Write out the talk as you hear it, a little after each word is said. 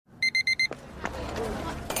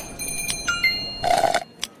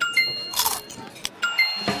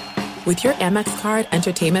With your Amex card,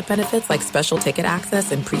 entertainment benefits like special ticket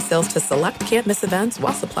access and pre-sales to select can't-miss events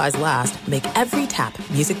while supplies last make every tap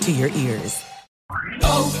music to your ears.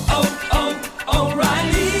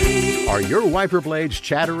 O'Reilly! Are your wiper blades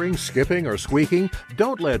chattering, skipping, or squeaking?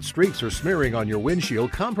 Don't let streaks or smearing on your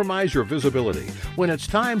windshield compromise your visibility. When it's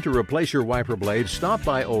time to replace your wiper blades, stop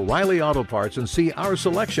by O'Reilly Auto Parts and see our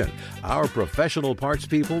selection. Our professional parts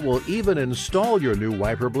people will even install your new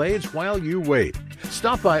wiper blades while you wait.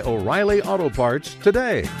 Stop by O'Reilly Auto Parts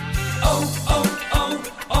today.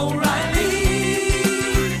 O'Reilly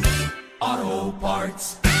Auto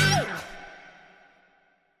Parts.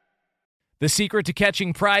 The secret to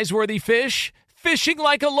catching prize-worthy fish? Fishing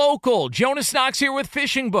like a local. Jonas Knox here with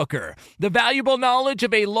Fishing Booker. The valuable knowledge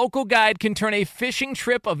of a local guide can turn a fishing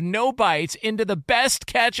trip of no bites into the best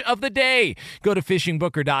catch of the day. Go to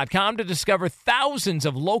fishingbooker.com to discover thousands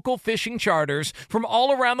of local fishing charters from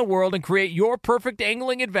all around the world and create your perfect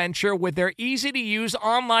angling adventure with their easy-to-use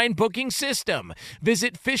online booking system.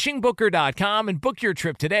 Visit fishingbooker.com and book your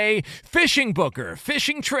trip today. Fishing Booker.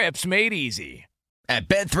 Fishing trips made easy. At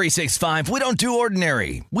Bet365, we don't do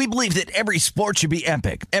ordinary. We believe that every sport should be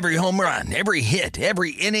epic. Every home run, every hit,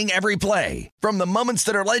 every inning, every play. From the moments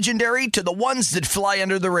that are legendary to the ones that fly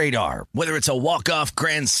under the radar. Whether it's a walk-off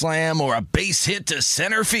grand slam or a base hit to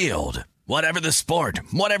center field. Whatever the sport,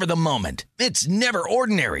 whatever the moment. It's never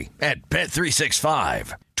ordinary at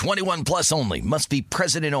Bet365. 21 plus only. Must be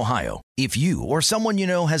present in Ohio. If you or someone you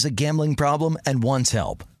know has a gambling problem and wants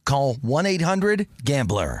help, call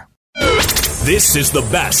 1-800-GAMBLER. This is the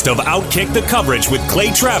best of Outkick the Coverage with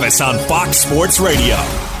Clay Travis on Fox Sports Radio.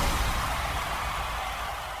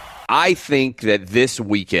 I think that this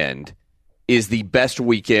weekend is the best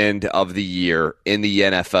weekend of the year in the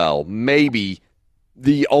NFL. Maybe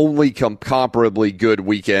the only comparably good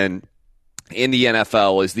weekend in the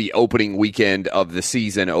NFL is the opening weekend of the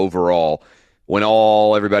season overall, when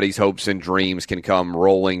everybody's hopes and dreams can come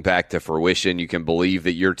rolling back to fruition. You can believe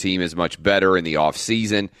that your team is much better in the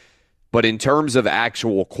offseason. But in terms of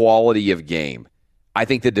actual quality of game, I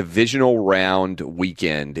think the divisional round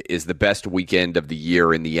weekend is the best weekend of the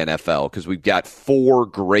year in the NFL because we've got 4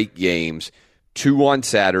 great games, 2 on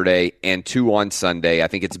Saturday and 2 on Sunday. I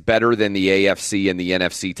think it's better than the AFC and the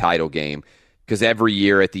NFC title game because every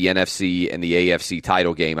year at the NFC and the AFC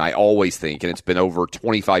title game, I always think, and it's been over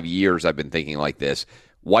 25 years I've been thinking like this,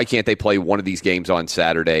 why can't they play one of these games on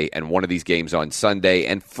Saturday and one of these games on Sunday?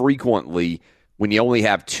 And frequently, when you only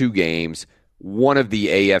have 2 games, one of the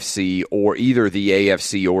AFC or either the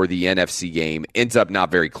AFC or the NFC game ends up not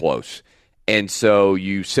very close. And so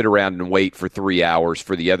you sit around and wait for 3 hours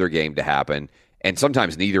for the other game to happen. And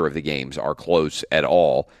sometimes neither of the games are close at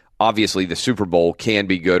all. Obviously, the Super Bowl can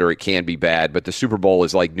be good or it can be bad, but the Super Bowl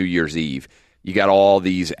is like New Year's Eve. You got all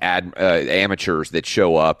these amateurs that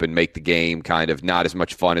show up and make the game kind of not as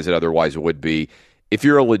much fun as it otherwise would be. If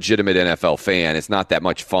you're a legitimate NFL fan, it's not that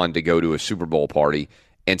much fun to go to a Super Bowl party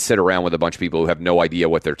and sit around with a bunch of people who have no idea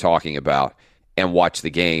what they're talking about and watch the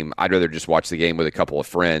game. I'd rather just watch the game with a couple of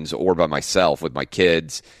friends or by myself with my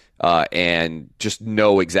kids and just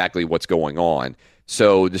know exactly what's going on.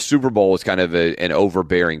 So the Super Bowl is kind of an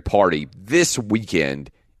overbearing party. This weekend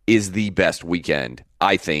is the best weekend,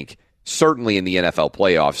 I think, certainly in the NFL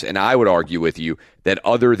playoffs. And I would argue with you that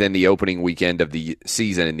other than the opening weekend of the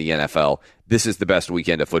season in the NFL, this is the best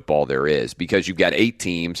weekend of football there is because you've got 8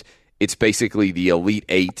 teams. It's basically the Elite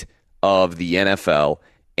 8 of the NFL,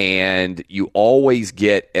 and you always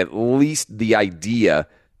get at least the idea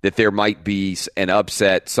that there might be an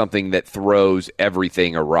upset, something that throws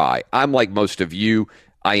everything awry. I'm like most of you.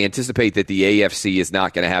 I anticipate that the AFC is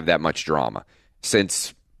not going to have that much drama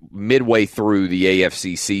since midway through the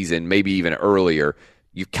AFC season, maybe even earlier,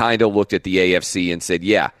 you kind of looked at the AFC and said,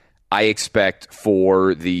 yeah, I expect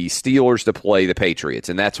for the Steelers to play the Patriots.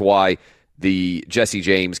 And that's why the Jesse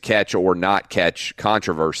James catch or not catch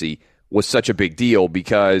controversy was such a big deal,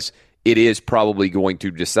 because it is probably going to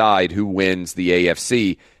decide who wins the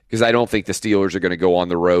AFC, because I don't think the Steelers are going to go on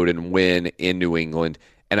the road and win in New England.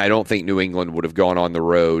 And I don't think New England would have gone on the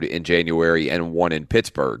road in January and won in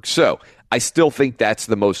Pittsburgh. So I still think that's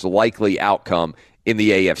the most likely outcome in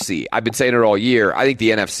the AFC. I've been saying it all year. I think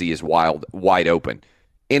the NFC is wide open.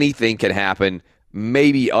 Anything can happen,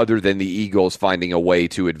 maybe other than the Eagles finding a way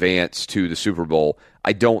to advance to the Super Bowl.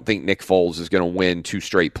 I don't think Nick Foles is going to win 2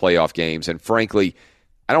 straight playoff games. And frankly,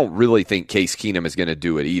 I don't really think Case Keenum is going to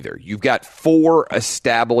do it either. You've got 4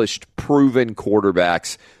 established, proven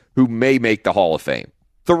quarterbacks who may make the Hall of Fame.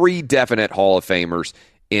 3 definite Hall of Famers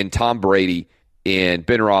in Tom Brady, in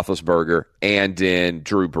Ben Roethlisberger, and in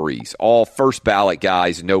Drew Brees. All first ballot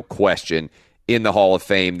guys, no question, in the Hall of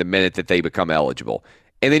Fame the minute that they become eligible.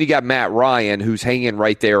 And then you got Matt Ryan, who's hanging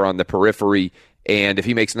right there on the periphery. And if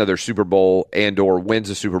he makes another Super Bowl and or wins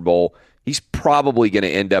a Super Bowl, he's probably going to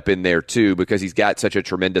end up in there too because he's got such a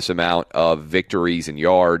tremendous amount of victories and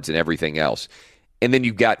yards and everything else. And then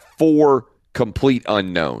you've got 4 complete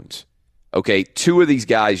unknowns. Okay, 2 of these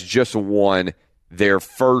guys just won their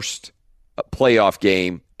first playoff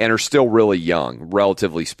game and are still really young,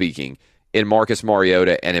 relatively speaking, in Marcus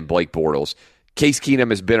Mariota and in Blake Bortles. Case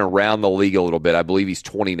Keenum has been around the league a little bit. I believe he's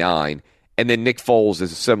 29. And then Nick Foles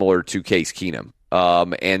is similar to Case Keenum.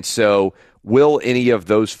 And so will any of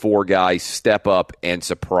those 4 guys step up and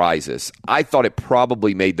surprise us? I thought it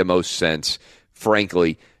probably made the most sense,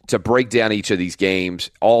 frankly, to break down each of these games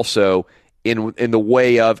also in the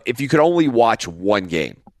way of if you could only watch one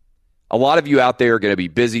game. A lot of you out there are going to be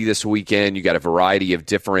busy this weekend. You got a variety of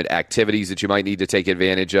different activities that you might need to take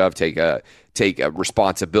advantage of, take a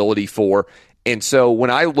responsibility for. And so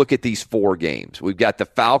when I look at these 4 games, we've got the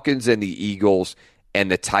Falcons and the Eagles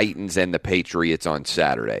and the Titans and the Patriots on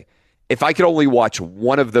Saturday. If I could only watch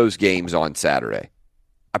one of those games on Saturday,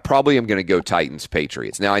 I probably am going to go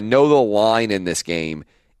Titans-Patriots. Now, I know the line in this game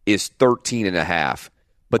is 13.5,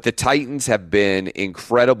 but the Titans have been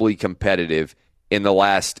incredibly competitive in the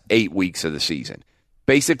last 8 weeks of the season.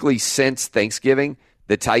 Basically, since Thanksgiving,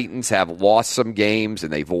 the Titans have lost some games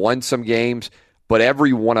and they've won some games, but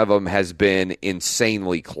every one of them has been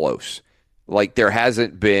insanely close. Like, there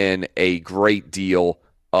hasn't been a great deal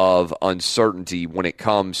of uncertainty when it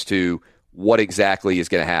comes to what exactly is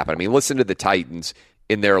going to happen. I mean, listen to the Titans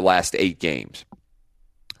in their last 8 games.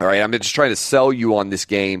 All right, I'm just trying to sell you on this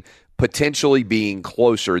game potentially being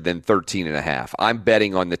closer than 13.5. I'm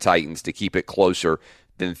betting on the Titans to keep it closer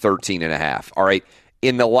than 13.5. All right,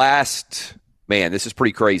 in the last, man, this is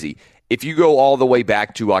pretty crazy. If you go all the way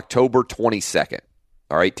back to October 22nd,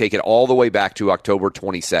 all right, take it all the way back to October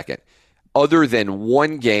 22nd, other than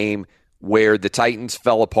one game where the Titans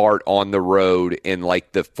fell apart on the road in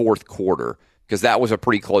like the 4th quarter, because that was a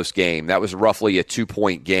pretty close game. That was roughly a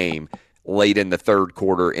 2-point game late in the 3rd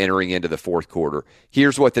quarter, entering into the 4th quarter.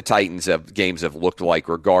 Here's what the Titans games have looked like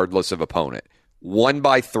regardless of opponent. 1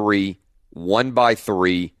 by 3, 1 by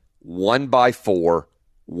 3, 1 by 4,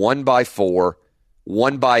 1 by 4,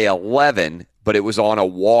 1 by 11, but it was on a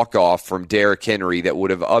walk-off from Derrick Henry that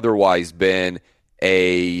would have otherwise been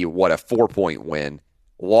a 4-point win.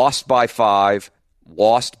 Lost by 5,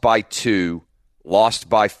 lost by 2, lost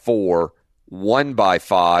by 4, 1 by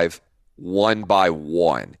 5, 1 by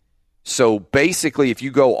 1. So basically, if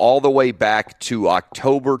you go all the way back to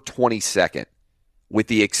October 22nd, with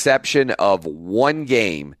the exception of one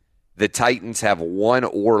game, the Titans have won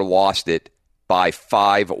or lost it by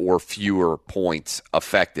 5 or fewer points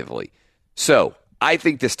effectively. So I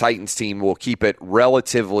think this Titans team will keep it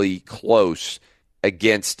relatively close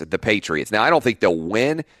against the Patriots. Now, I don't think they'll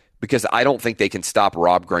win because I don't think they can stop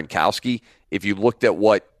Rob Gronkowski. If you looked at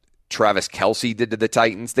what Travis Kelce did to the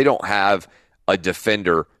Titans, they don't have a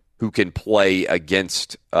defender who can play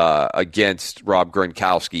against Rob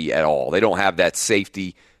Gronkowski at all. They don't have that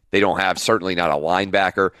safety. They don't have, certainly not a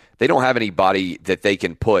linebacker. They don't have anybody that they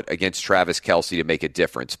can put against Travis Kelce to make a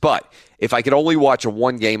difference. But if I could only watch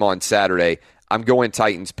one game on Saturday, I'm going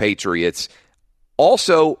Titans-Patriots.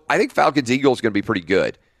 Also, I think Falcons-Eagles is going to be pretty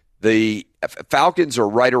good. The Falcons are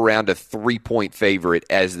right around a 3-point favorite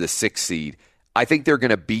as the 6th seed. I think they're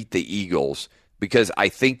going to beat the Eagles because I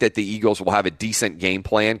think that the Eagles will have a decent game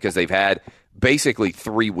plan because they've had basically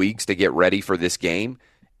 3 weeks to get ready for this game.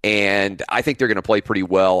 And I think they're going to play pretty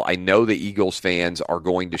well. I know the Eagles fans are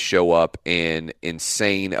going to show up in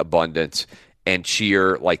insane abundance and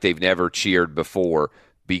cheer like they've never cheered before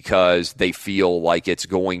because they feel like it's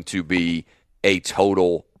going to be a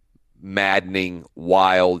total maddening,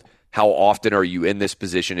 wild. How often are you in this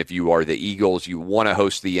position if you are the Eagles? You want to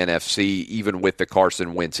host the NFC, even with the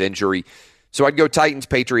Carson Wentz injury. So I'd go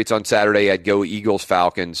Titans-Patriots on Saturday. I'd go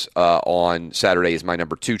Eagles-Falcons on Saturday as my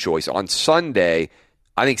number 2 choice. On Sunday,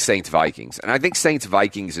 I think Saints-Vikings. And I think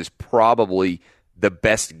Saints-Vikings is probably the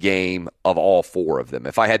best game of all 4 of them,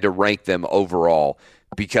 if I had to rank them overall,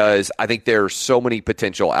 because I think there are so many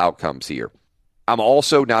potential outcomes here. I'm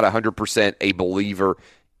also not 100% a believer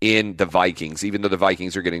in the Vikings, even though the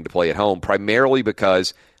Vikings are getting to play at home, primarily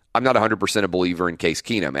because I'm not 100% a believer in Case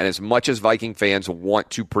Keenum. And as much as Viking fans want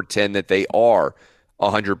to pretend that they are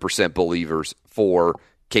 100% believers for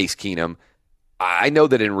Case Keenum, I know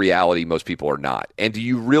that in reality most people are not. And do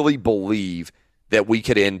you really believe that we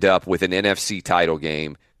could end up with an NFC title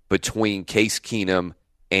game between Case Keenum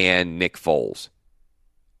and Nick Foles?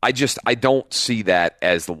 I don't see that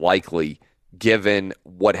as likely given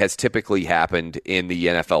what has typically happened in the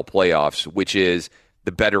NFL playoffs, which is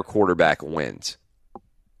the better quarterback wins.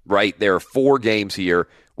 right? There are 4 games here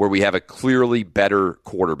where we have a clearly better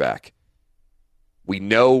quarterback. We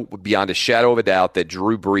know beyond a shadow of a doubt that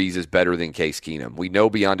Drew Brees is better than Case Keenum. We know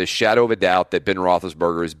beyond a shadow of a doubt that Ben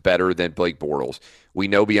Roethlisberger is better than Blake Bortles. We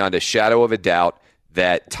know beyond a shadow of a doubt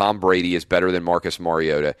that Tom Brady is better than Marcus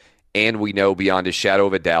Mariota. And we know beyond a shadow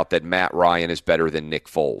of a doubt that Matt Ryan is better than Nick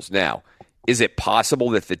Foles. Now, is it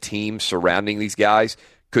possible that the team surrounding these guys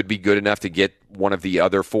could be good enough to get one of the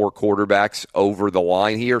other 4 quarterbacks over the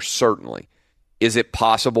line here? Certainly. Is it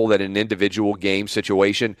possible that in an individual game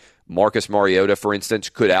situation, Marcus Mariota, for instance,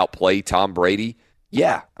 could outplay Tom Brady?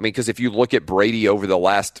 Yeah. I mean, because if you look at Brady over the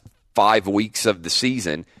last 5 weeks of the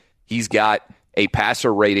season, he's got a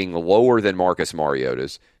passer rating lower than Marcus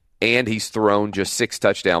Mariota's, and he's thrown just 6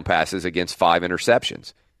 touchdown passes against 5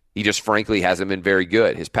 interceptions. He just frankly hasn't been very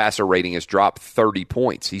good. His passer rating has dropped 30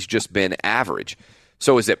 points. He's just been average.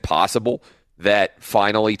 So is it possible that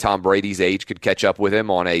finally Tom Brady's age could catch up with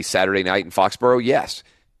him on a Saturday night in Foxborough? Yes.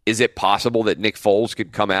 Is it possible that Nick Foles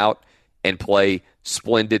could come out and play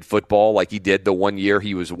splendid football like he did the one year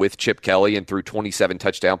he was with Chip Kelly and threw 27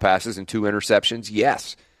 touchdown passes and 2 interceptions?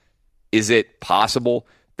 Yes. Is it possible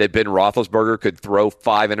that Ben Roethlisberger could throw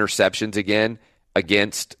 5 interceptions again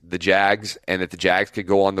against the Jags and that the Jags could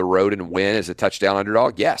go on the road and win as a touchdown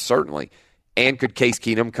underdog? Yes, certainly. And could Case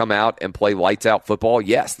Keenum come out and play lights-out football?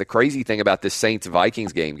 Yes. The crazy thing about this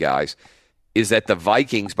Saints-Vikings game, guys, is that the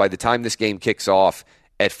Vikings, by the time this game kicks off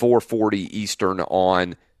at 4:40 Eastern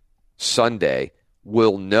on Sunday,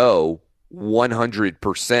 will know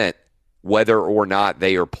 100% whether or not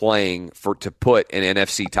they are playing to put an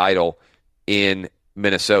NFC title in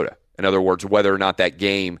Minnesota. In other words, whether or not that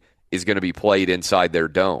game is going to be played inside their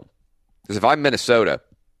dome. Because if I'm Minnesota,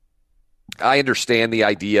 I understand the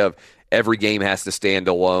idea of every game has to stand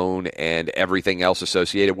alone and everything else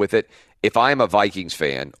associated with it. If I'm a Vikings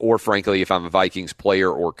fan, or frankly, if I'm a Vikings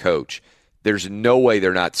player or coach, there's no way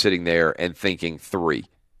they're not sitting there and thinking 3.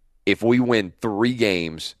 If we win 3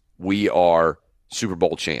 games, we are Super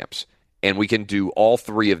Bowl champs. And we can do all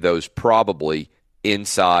 3 of those probably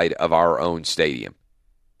inside of our own stadium.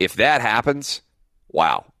 If that happens,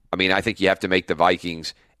 wow. I mean, I think you have to make the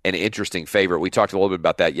Vikings an interesting favorite. We talked a little bit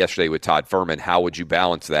about that yesterday with Todd Furman. How would you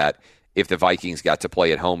balance that if the Vikings got to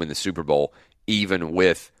play at home in the Super Bowl, even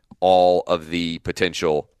with all of the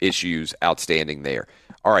potential issues outstanding there?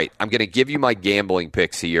 All right, I'm going to give you my gambling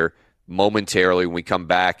picks here momentarily when we come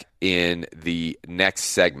back in the next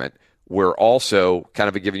segment. We're also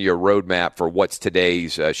kind of giving you a roadmap for what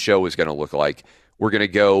today's show is going to look like. We're going to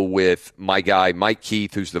go with my guy, Mike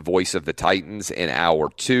Keith, who's the voice of the Titans in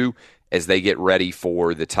hour 2 as they get ready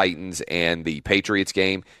for the Titans and the Patriots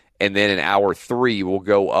game. And then in hour 3, we'll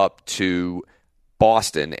go up to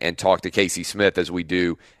Boston and talk to Casey Smith as we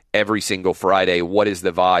do every single Friday. What is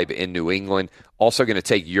the vibe in New England? Also going to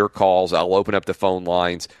take your calls. I'll open up the phone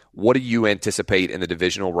lines. What do you anticipate in the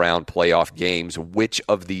divisional round playoff games? Which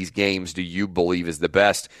of these games do you believe is the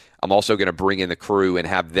best? I'm also going to bring in the crew and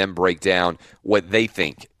have them break down what they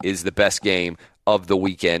think is the best game of the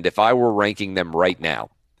weekend. If I were ranking them right now,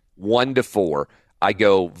 1 to 4, I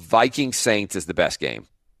go Vikings-Saints is the best game.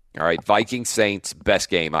 All right, Vikings-Saints, best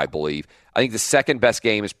game, I believe. I think the second best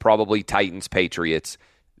game is probably Titans-Patriots.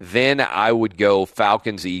 Then I would go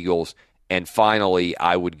Falcons-Eagles. And finally,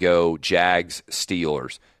 I would go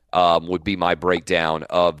Jags-Steelers would be my breakdown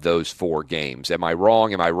of those 4 games. Am I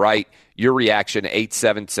wrong? Am I right? Your reaction,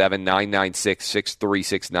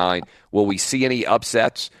 877-996-6369. Will we see any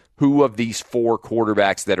upsets? Who of these 4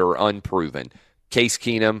 quarterbacks that are unproven, Case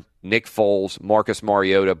Keenum, Nick Foles, Marcus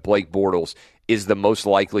Mariota, Blake Bortles, is the most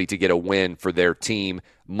likely to get a win for their team?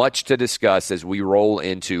 Much to discuss as we roll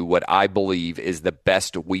into what I believe is the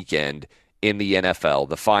best weekend in the NFL.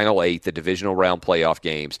 The final 8, the divisional round playoff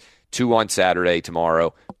games, 2 on Saturday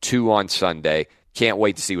tomorrow, 2 on Sunday. Can't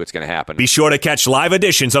wait to see what's going to happen. Be sure to catch live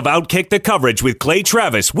editions of Outkick the Coverage with Clay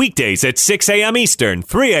Travis weekdays at 6 a.m. Eastern,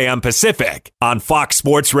 3 a.m. Pacific on Fox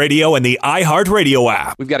Sports Radio and the iHeartRadio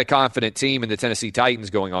app. We've got a confident team in the Tennessee Titans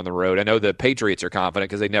going on the road. I know the Patriots are confident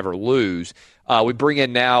because they never lose. We bring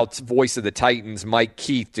in now voice of the Titans, Mike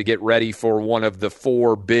Keith, to get ready for one of the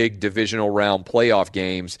 4 big divisional round playoff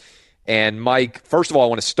games. And Mike, first of all, I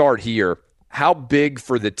want to start here. How big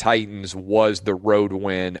for the Titans was the road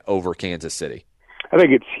win over Kansas City? I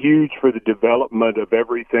think it's huge for the development of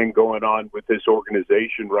everything going on with this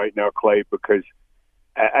organization right now, Clay, because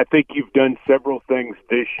I think you've done several things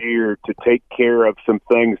this year to take care of some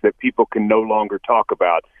things that people can no longer talk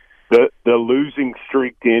about. The losing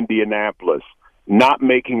streak to Indianapolis, not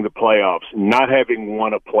making the playoffs, not having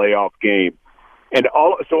won a playoff game. And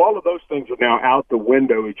all of those things are now out the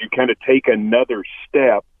window as you kind of take another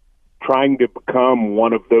step trying to become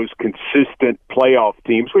one of those consistent playoff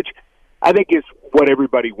teams, which I think is what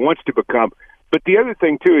everybody wants to become. But the other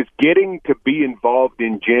thing, too, is getting to be involved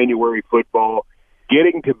in January football,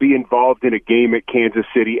 getting to be involved in a game at Kansas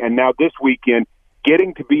City, and now this weekend,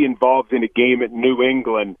 getting to be involved in a game at New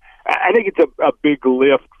England. I think it's a big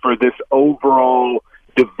lift for this overall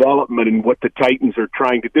development and what the Titans are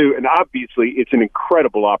trying to do. And obviously, it's an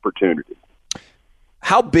incredible opportunity.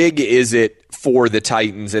 How big is it for the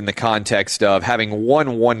Titans in the context of having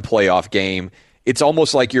won one playoff game? It's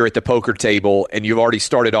almost like you're at the poker table and you've already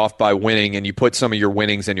started off by winning and you put some of your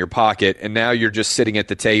winnings in your pocket, and now you're just sitting at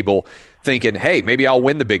the table thinking, hey, maybe I'll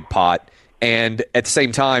win the big pot. And at the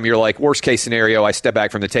same time, you're like, worst case scenario, I step back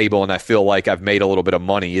from the table and I feel like I've made a little bit of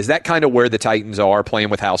money. Is that kind of where the Titans are, playing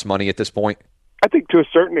with house money at this point? I think to a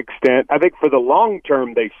certain extent. I think for the long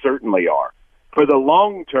term, they certainly are. For the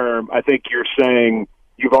long term, I think you're saying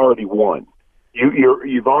you've already won.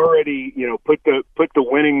 You've already put the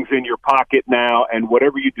winnings in your pocket now, and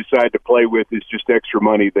whatever you decide to play with is just extra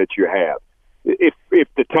money that you have. If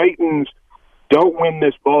the Titans don't win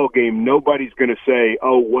this ball game, nobody's going to say,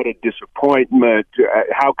 "Oh, what a disappointment!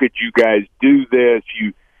 How could you guys do this?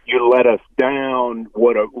 You let us down.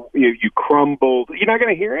 You crumbled." You're not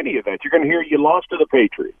going to hear any of that. You're going to hear you lost to the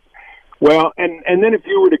Patriots. Well, and then if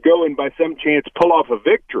you were to go and by some chance pull off a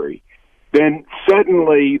victory, then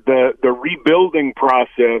suddenly the rebuilding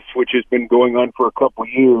process, which has been going on for a couple of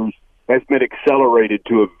years, has been accelerated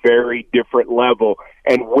to a very different level,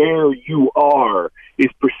 and where you are is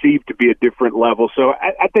perceived to be a different level. So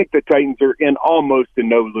I think the Titans are in almost a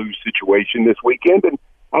no-lose situation this weekend, and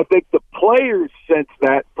I think the players sense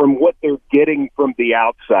that from what they're getting from the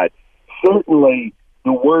outside. Certainly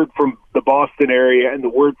the word from the Boston area and the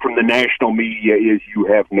word from the national media is you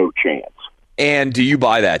have no chance. And do you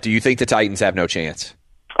buy that? Do you think the Titans have no chance?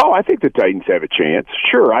 Oh, I think the Titans have a chance.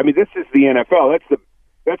 Sure. I mean, this is the NFL.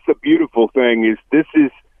 That's the beautiful thing is this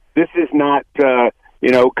is not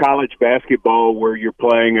college basketball where you're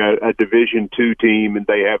playing a Division II team and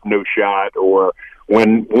they have no shot, or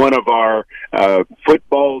when one of our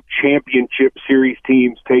football championship series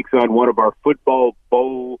teams takes on one of our football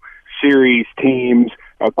bowl series teams.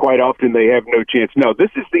 Quite often they have no chance. No,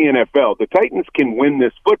 this is the NFL. The Titans can win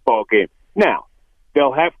this football game. Now,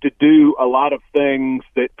 they'll have to do a lot of things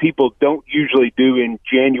that people don't usually do in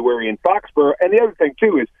January in Foxborough. And the other thing,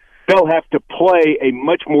 too, is they'll have to play a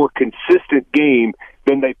much more consistent game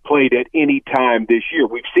than they've played at any time this year.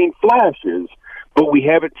 We've seen flashes, but we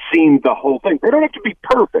haven't seen the whole thing. They don't have to be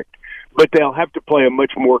perfect, but they'll have to play a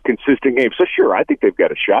much more consistent game. So, sure, I think they've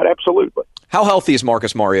got a shot, absolutely. How healthy is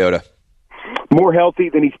Marcus Mariota? More healthy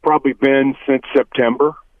than he's probably been since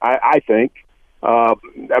September, I think.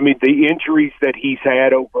 The injuries that he's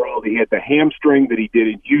had overall, he had the hamstring that he did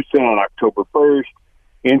in Houston on October 1st,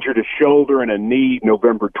 injured a shoulder and a knee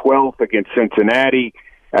November 12th against Cincinnati.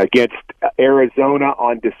 Against Arizona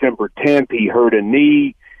on December 10th, he hurt a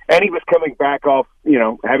knee, and he was coming back off,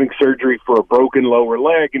 having surgery for a broken lower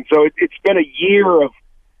leg. And so it's been a year of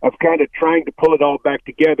kind of trying to pull it all back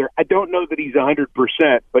together. I don't know that he's 100%,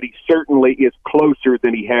 but he certainly is closer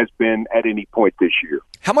than he has been at any point this year.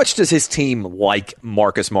 How much does his team like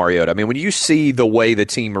Marcus Mariota? I mean, when you see the way the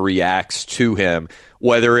team reacts to him,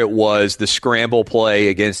 whether it was the scramble play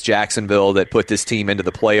against Jacksonville that put this team into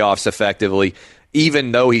the playoffs effectively,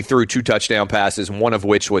 even though he threw 2 touchdown passes, one of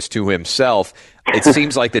which was to himself, it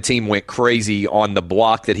seems like the team went crazy on the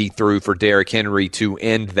block that he threw for Derrick Henry to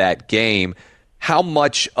end that game. How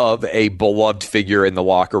much of a beloved figure in the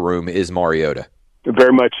locker room is Mariota?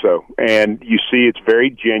 Very much so. And you see it's very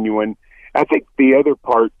genuine. I think the other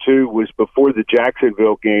part, too, was before the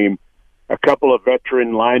Jacksonville game, a couple of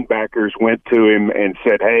veteran linebackers went to him and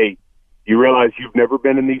said, "Hey, you realize you've never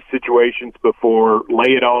been in these situations before.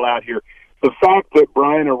 Lay it all out here." The fact that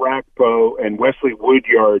Brian Orakpo and Wesley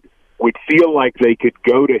Woodyard would feel like they could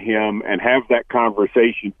go to him and have that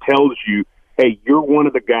conversation tells you, hey, you're one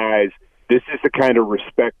of the guys. This is the kind of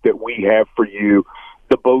respect that we have for you.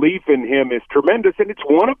 The belief in him is tremendous, and it's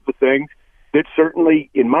one of the things that certainly,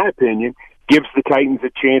 in my opinion, gives the Titans a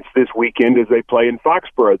chance this weekend as they play in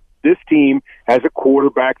Foxborough. This team has a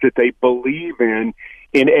quarterback that they believe in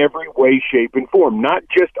every way, shape, and form, not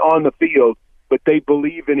just on the field, but they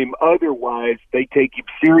believe in him otherwise. They take him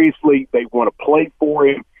seriously. They want to play for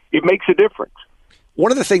him. It makes a difference.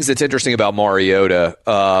 One of the things that's interesting about Mariota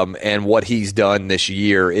and what he's done this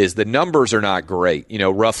year is the numbers are not great,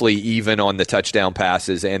 roughly even on the touchdown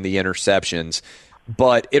passes and the interceptions.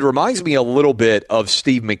 But it reminds me a little bit of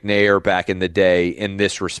Steve McNair back in the day in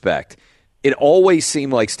this respect. it always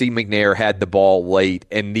seemed like Steve McNair had the ball late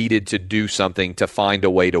and needed to do something to find a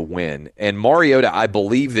way to win. And Mariota, I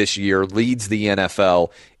believe this year, leads the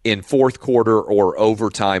NFL in fourth quarter or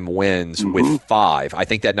overtime wins with 5. I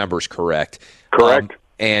think that number is correct. Correct.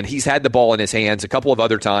 And he's had the ball in his hands a couple of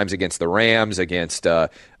other times against the Rams, against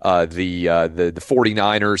the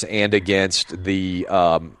 49ers, and against the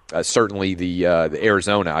certainly the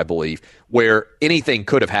Arizona, I believe, where anything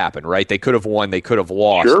could have happened, right? They could have won, they could have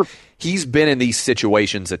lost. Sure. He's been in these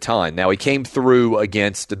situations a ton. Now, he came through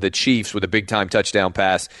against the Chiefs with a big-time touchdown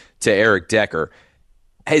pass to Eric Decker.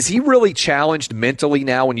 Has he really challenged mentally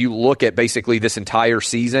now when you look at basically this entire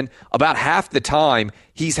season? About half the time,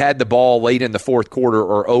 he's had the ball late in the fourth quarter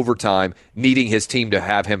or overtime, needing his team to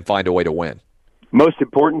have him find a way to win. Most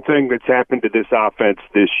important thing that's happened to this offense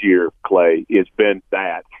this year, Clay, has been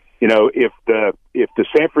that. You know, if the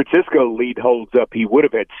San Francisco lead holds up, he would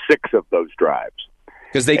have had 6 of those drives.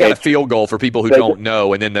 Because they got a field goal for people who don't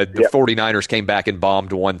know, and then the 49ers came back and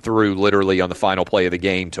bombed one through literally on the final play of the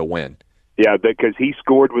game to win. Yeah, because he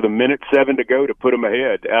scored with 1:07 to go to put him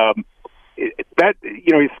ahead. His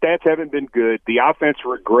stats haven't been good. The offense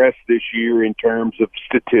regressed this year in terms of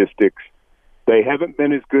statistics. They haven't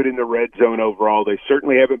been as good in the red zone overall. They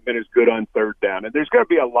certainly haven't been as good on third down. And there's going to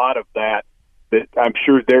be a lot of that I'm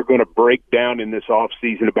sure they're going to break down in this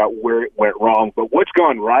offseason about where it went wrong. But what's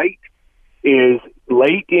gone right is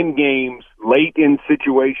late in games, late in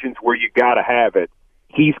situations where you got to have it,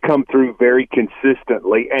 he's come through very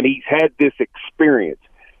consistently, and he's had this experience.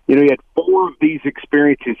 You know, he had 4 of these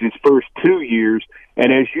experiences his first 2 years,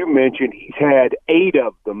 and as you mentioned, he's had 8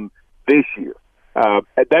 of them this year.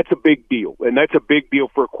 That's a big deal, and that's a big deal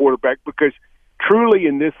for a quarterback because truly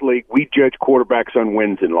in this league, we judge quarterbacks on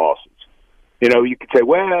wins and losses. You know, you could say,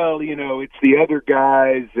 well, you know, it's the other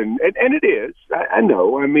guys, and it is. I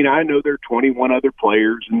know. I mean, I know there are 21 other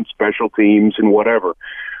players and special teams and whatever.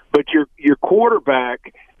 But your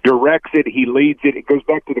quarterback directs it, he leads it. It goes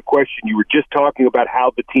back to the question you were just talking about,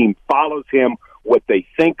 how the team follows him, what they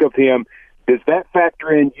think of him. Does that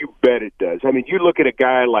factor in? You bet it does. I mean, you look at a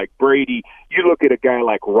guy like Brady, you look at a guy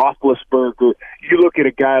like Roethlisberger, you look at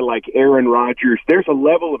a guy like Aaron Rodgers. There's a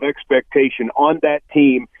level of expectation on that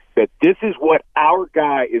team that this is what our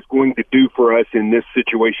guy is going to do for us in this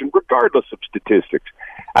situation, regardless of statistics.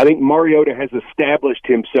 I think Mariota has established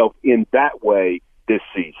himself in that way this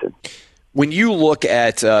season. When you look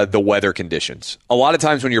at the weather conditions, a lot of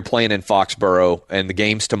times when you're playing in Foxborough and the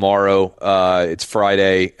game's tomorrow, it's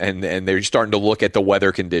Friday, and they're starting to look at the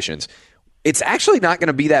weather conditions, it's actually not going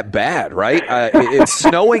to be that bad, right? It's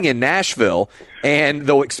snowing in Nashville, and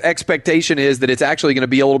the expectation is that it's actually going to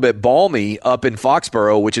be a little bit balmy up in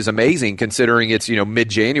Foxborough, which is amazing considering it's,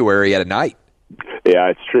 mid-January at a night. Yeah,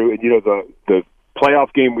 it's true. And, the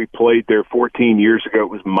playoff game we played there 14 years ago, it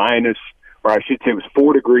was it was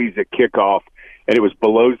 4 degrees at kickoff, and it was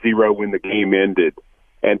below 0 when the game ended.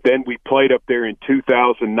 And then we played up there in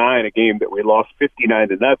 2009, a game that we lost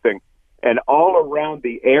 59-0. And all around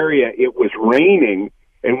the area, it was raining.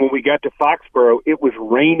 And when we got to Foxborough, it was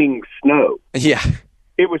raining snow. Yeah.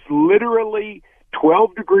 It was literally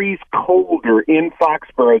 12 degrees colder in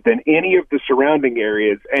Foxborough than any of the surrounding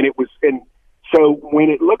areas. And so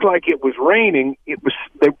when it looked like it was raining,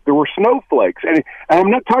 there were snowflakes. And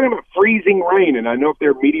I'm not talking about freezing rain. And I know if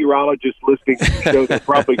there are meteorologists listening to the show, they'll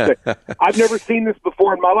probably say, I've never seen this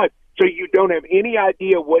before in my life. So you don't have any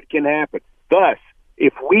idea what can happen. Thus,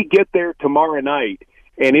 if we get there tomorrow night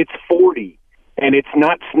and it's 40 and it's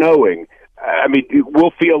not snowing, I mean,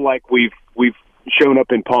 we'll feel like we've shown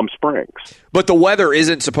up in Palm Springs. But the weather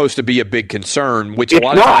isn't supposed to be a big concern, which a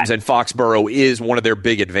lot of times in Foxborough is one of their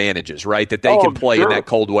big advantages, right? That they can play in that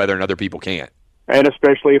cold weather and other people can't. And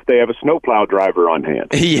especially if they have a snowplow driver on hand.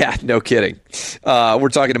 Yeah, no kidding. We're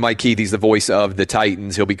talking to Mike Keith. He's the voice of the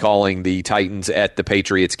Titans. He'll be calling the Titans at the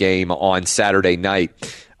Patriots game on Saturday night.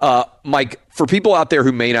 Mike, for people out there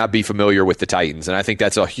who may not be familiar with the Titans, and I think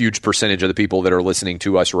that's a huge percentage of the people that are listening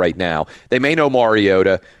to us right now, they may know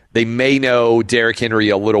Mariota. They may know Derrick Henry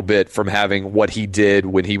a little bit from having what he did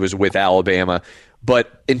when he was with Alabama.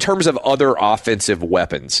 But in terms of other offensive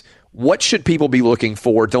weapons, what should people be looking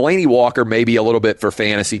for? Delanie Walker maybe a little bit for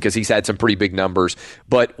fantasy because he's had some pretty big numbers.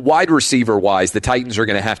 But wide receiver-wise, the Titans are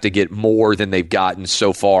going to have to get more than they've gotten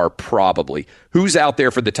so far, probably. Who's out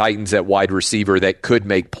there for the Titans at wide receiver that could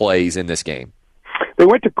make plays in this game? They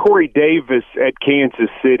went to Corey Davis at Kansas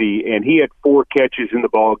City, and he had 4 catches in the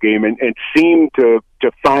ball game and seemed to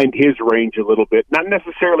find his range a little bit. Not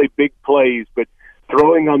necessarily big plays, but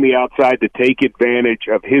throwing on the outside to take advantage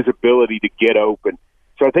of his ability to get open.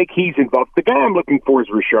 So I think he's involved. The guy I'm looking for is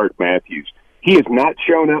Rashard Matthews. He has not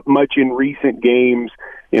shown up much in recent games.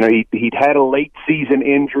 He'd had a late season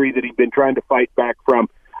injury that he'd been trying to fight back from.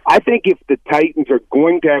 I think if the Titans are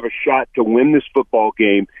going to have a shot to win this football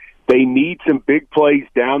game, they need some big plays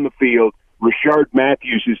down the field. Rashard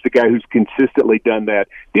Matthews is the guy who's consistently done that.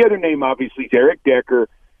 The other name, obviously, is Eric Decker.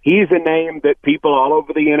 He's a name that people all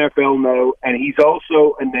over the NFL know, and he's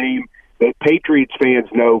also a name that Patriots fans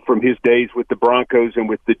know from his days with the Broncos and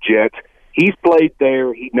with the Jets. He's played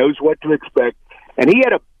there. He knows what to expect. And he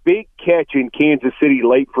had a big catch in Kansas City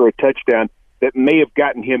late for a touchdown that may have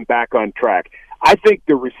gotten him back on track. I think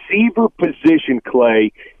the receiver position,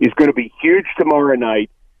 Clay, is going to be huge tomorrow night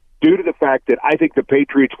due to the fact that I think the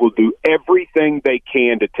Patriots will do everything they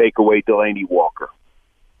can to take away Delaney Walker.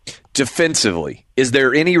 Defensively, is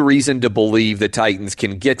there any reason to believe the Titans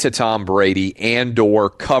can get to Tom Brady and or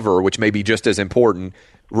cover, which may be just as important,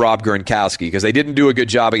 Rob Gronkowski? Because they didn't do a good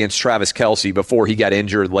job against Travis Kelce before he got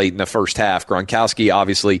injured late in the first half. Gronkowski,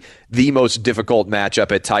 obviously, the most difficult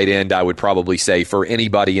matchup at tight end, I would probably say, for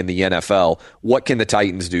anybody in the NFL. What can the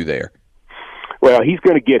Titans do there? Well, he's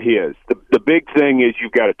going to get his. The big thing is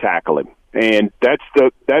you've got to tackle him. And that's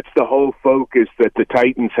the whole focus that the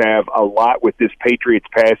Titans have a lot with this Patriots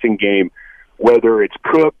passing game, whether it's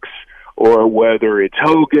Cooks or whether it's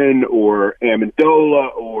Hogan or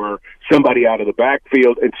Amendola or somebody out of the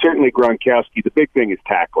backfield, and certainly Gronkowski. The big thing is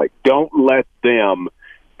tackling. Don't let them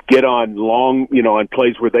get on long, on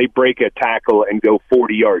plays where they break a tackle and go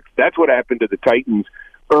 40 yards. That's what happened to the Titans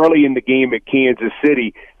early in the game at Kansas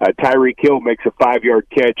City. Tyreek Hill makes a 5-yard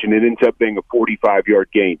catch, and it ends up being a 45-yard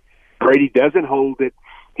gain. Brady doesn't hold it.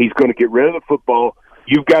 He's going to get rid of the football.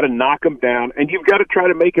 You've got to knock him down, and you've got to try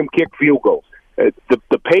to make him kick field goals.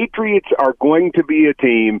 The Patriots are going to be a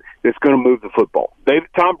team that's going to move the football.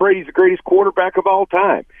 Tom Brady's the greatest quarterback of all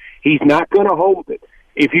time. He's not going to hold it.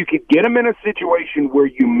 If you could get him in a situation where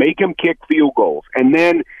you make him kick field goals, and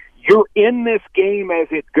then you're in this game as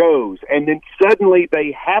it goes, and then suddenly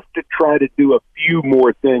they have to try to do a few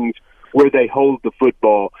more things where they hold the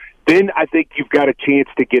football, then I think you've got a chance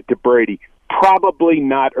to get to Brady. Probably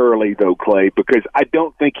not early, though, Clay, because I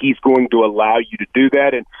don't think he's going to allow you to do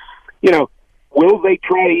that. And, will they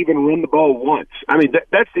try to even run the ball once? I mean,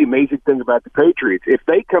 that's the amazing thing about the Patriots. If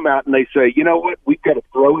they come out and they say, you know what, we've got to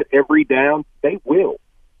throw it every down, they will.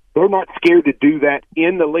 They're not scared to do that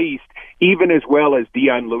in the least, even as well as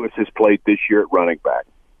Deion Lewis has played this year at running back.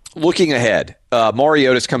 Looking ahead,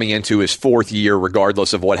 Mariota's coming into his fourth year,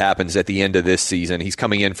 regardless of what happens at the end of this season. He's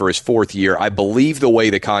coming in for his fourth year. I believe the way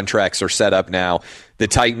the contracts are set up now, the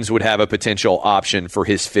Titans would have a potential option for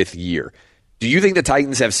his fifth year. Do you think the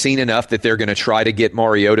Titans have seen enough that they're going to try to get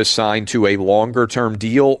Mariota signed to a longer-term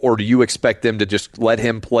deal, or do you expect them to just let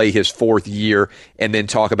him play his fourth year and then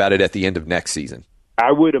talk about it at the end of next season?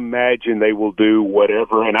 I would imagine they will do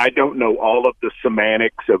whatever, and I don't know all of the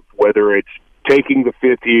semantics of whether it's taking the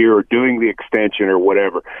fifth year or doing the extension or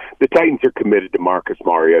whatever. The Titans are committed to Marcus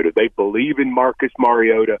Mariota. They believe in Marcus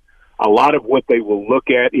Mariota. A lot of what they will look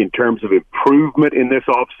at in terms of improvement in this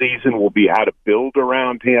offseason will be how to build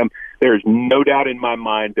around him. There's no doubt in my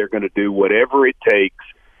mind they're going to do whatever it takes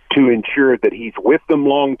to ensure that he's with them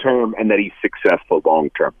long-term and that he's successful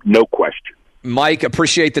long-term. No question. Mike,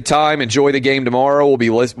 appreciate the time. Enjoy the game tomorrow. We'll be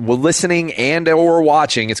listening and or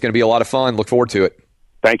watching. It's going to be a lot of fun. Look forward to it.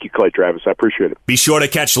 Thank you, Clay Travis. I appreciate it. Be sure to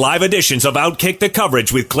catch live editions of Outkick the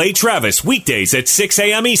Coverage with Clay Travis weekdays at 6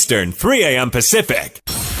 a.m. Eastern, 3 a.m. Pacific.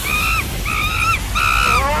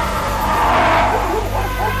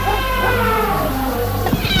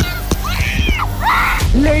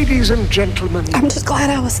 Ladies and gentlemen. I'm just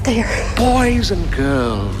glad I was there. Boys and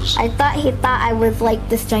girls. I thought he thought I was like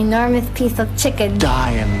this ginormous piece of chicken.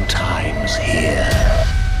 Dying times here.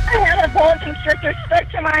 I had a boa constrictor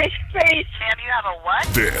stuck to my face. Sam, you have a what?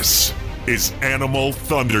 This is Animal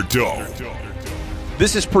Thunderdome.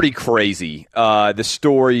 This is pretty crazy, the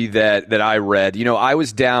story that I read. I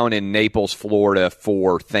was down in Naples, Florida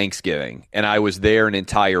for Thanksgiving, and I was there an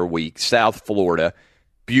entire week. South Florida,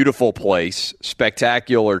 beautiful place,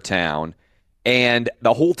 spectacular town. And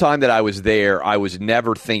the whole time that I was there, I was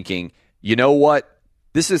never thinking, you know what?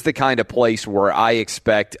 This is the kind of place where I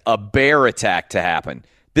expect a bear attack to happen.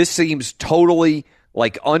 This seems totally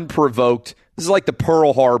like unprovoked. This is like the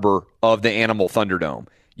Pearl Harbor of the Animal Thunderdome.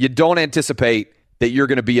 You don't anticipate that you're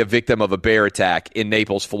going to be a victim of a bear attack in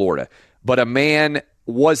Naples, Florida. But a man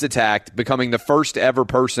was attacked, becoming the first ever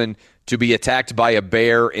person to be attacked by a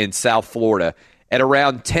bear in South Florida. At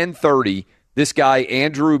around 10:30, this guy,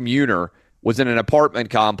 Andrew Muner, was in an apartment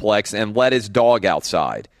complex and let his dog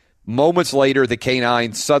outside. Moments later, the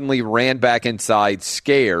canine suddenly ran back inside,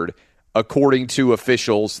 scared, according to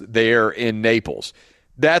officials there in Naples.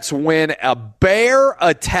 That's when a bear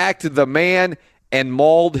attacked the man and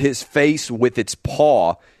mauled his face with its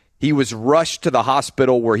paw. He was rushed to the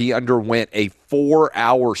hospital where he underwent a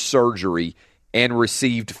 4-hour surgery and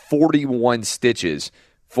received 41 stitches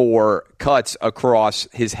for cuts across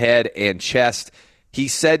his head and chest. He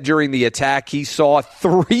said during the attack he saw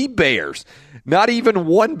 3 bears, not even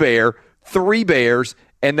one bear, 3 bears,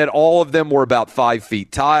 and that all of them were about 5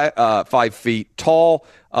 feet tall.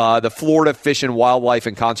 The Florida Fish and Wildlife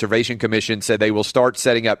and Conservation Commission said they will start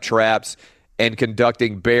setting up traps and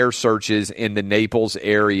conducting bear searches in the Naples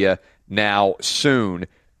area now soon.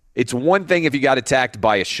 It's one thing if you got attacked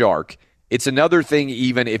by a shark. It's another thing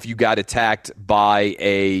even if you got attacked by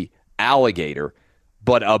a alligator.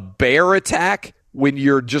 But a bear attack when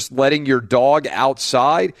you're just letting your dog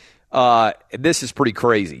outside, this is pretty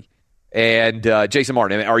crazy. And Jason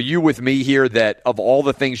Martin, are you with me here that of all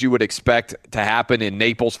the things you would expect to happen in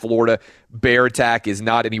Naples, Florida, bear attack is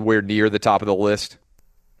not anywhere near the top of the list?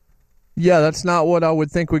 Yeah, that's not what I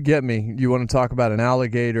would think would get me. You want to talk about an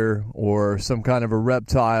alligator or some kind of a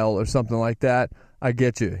reptile or something like that, I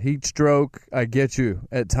get you. Heat stroke, I get you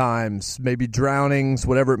at times. Maybe drownings,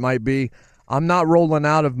 whatever it might be. I'm not rolling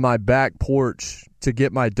out of my back porch to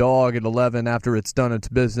get my dog at 11 after it's done its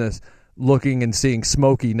business, looking and seeing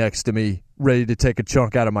Smokey next to me, ready to take a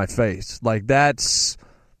chunk out of my face. Like,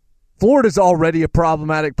 Florida's already a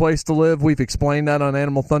problematic place to live. We've explained that on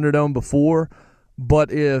Animal Thunderdome before.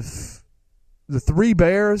 But if the 3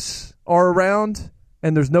 bears are around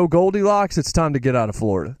and there's no Goldilocks, it's time to get out of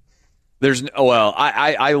Florida.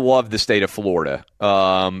 I love the state of Florida,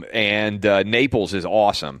 and Naples is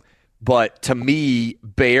awesome. But to me,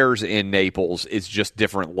 bears in Naples is just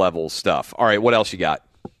different level stuff. All right, what else you got?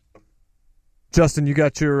 Justin, you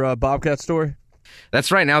got your Bobcat story?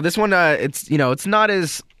 That's right. Now, this one, it's not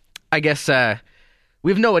as, I guess,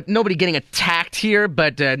 we have nobody getting attacked here,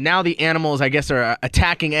 but now the animals, I guess, are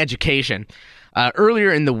attacking education.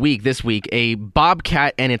 Earlier in the week, this week, a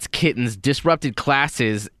bobcat and its kittens disrupted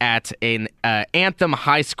classes at an Anthem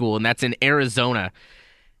High School, and that's in Arizona.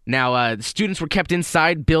 Now, students were kept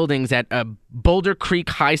inside buildings at Boulder Creek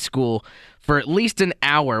High School for at least an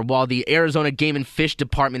hour while the Arizona Game and Fish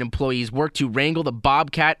Department employees worked to wrangle the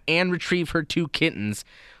bobcat and retrieve her 2 kittens,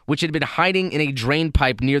 which had been hiding in a drain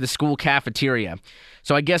pipe near the school cafeteria.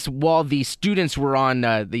 So I guess while the students were on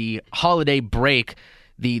the holiday break,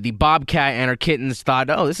 the bobcat and her kittens thought,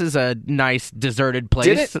 oh, this is a nice deserted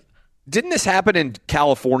place. Didn't this happen in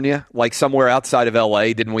California, like somewhere outside of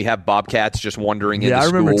L.A.? Didn't we have bobcats just wandering into school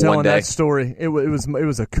one day? Yeah, I remember telling that story. It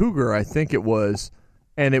was a cougar, I think it was,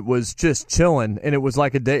 and it was just chilling. And it was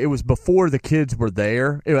like a day. It was before the kids were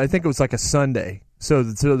there. I think it was like a Sunday, so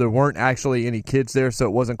there weren't actually any kids there, so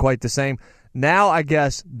it wasn't quite the same. Now I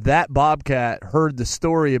guess that bobcat heard the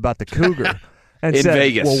story about the cougar and said,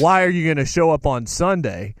 Vegas. "Well, why are you going to show up on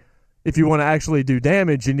Sunday? If you want to actually do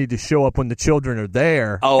damage, you need to show up when the children are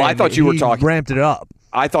there." Oh, I thought you were talking. Ramped it up.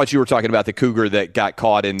 I thought you were talking about the cougar that got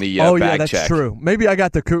caught in the bag check. That's true. Maybe I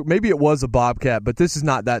got the cougar. Maybe it was a bobcat, but this is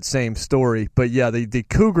not that same story. But yeah, the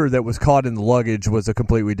cougar that was caught in the luggage was a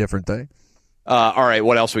completely different thing. All right,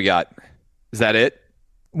 what else we got? Is that it?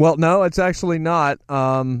 Well, no, it's actually not.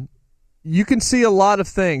 You can see a lot of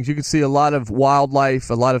things. You can see a lot of wildlife,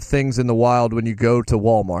 a lot of things in the wild when you go to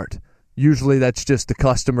Walmart. Usually that's just the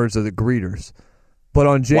customers or the greeters. But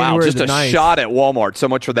on January the 9th... Wow, just a shot at Walmart. So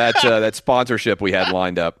much for that that sponsorship we had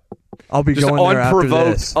lined up. I'll be just going there after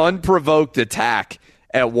this. Unprovoked attack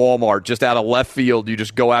at Walmart. Just out of left field, you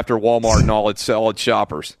just go after Walmart and all its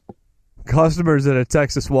shoppers. Customers at a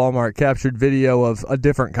Texas Walmart captured video of a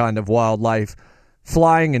different kind of wildlife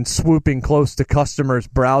flying and swooping close to customers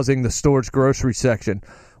browsing the store's grocery section.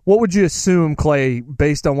 What would you assume, Clay,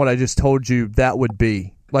 based on what I just told you, that would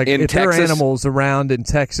be? Like, if there are animals around in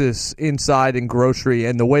Texas, inside in grocery,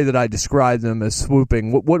 and the way that I described them as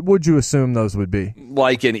swooping, what would you assume those would be?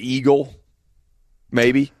 Like an eagle,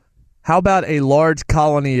 maybe? How about a large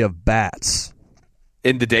colony of bats?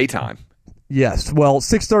 In the daytime? Yes. Well,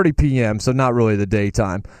 6:30 p.m., so not really the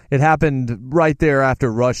daytime. It happened right there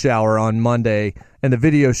after rush hour on Monday, and the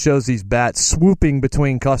video shows these bats swooping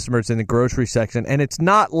between customers in the grocery section, and it's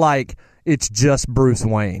not like it's just Bruce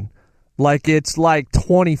Wayne. Like, it's like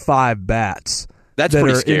 25 bats that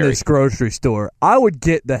are scary in this grocery store. I would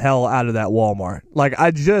get the hell out of that Walmart. Like,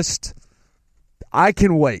 I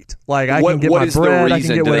can wait. Like, I can get my bread, I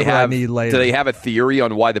can get whatever I need later. Do they have a theory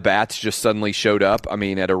on why the bats just suddenly showed up,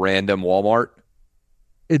 at a random Walmart?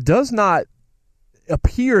 It does not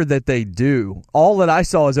appear that they do. All that I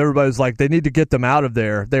saw is everybody was like, they need to get them out of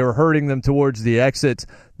there. They were herding them towards the exits.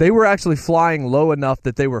 They were actually flying low enough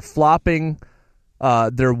that they were flopping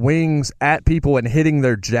their wings at people and hitting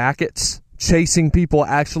their jackets chasing people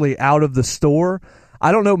actually out of the store.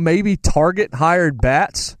 I don't know, maybe Target hired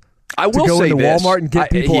bats to go into this. Walmart and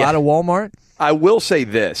get people out of Walmart. I will say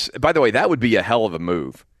this. By the way, that would be a hell of a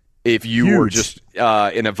move if you were just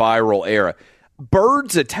in a viral era.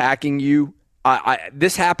 Birds attacking you.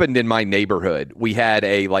 This happened in my neighborhood. We had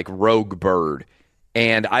a rogue bird,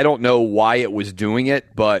 and I don't know why it was doing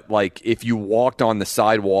it, but if you walked on the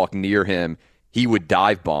sidewalk near him, he would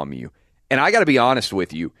dive bomb you. And I got to be honest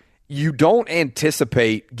with you, you don't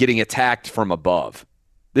anticipate getting attacked from above.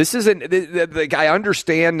 This isn't. I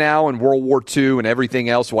understand now in World War II and everything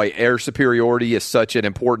else why air superiority is such an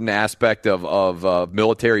important aspect of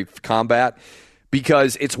military combat.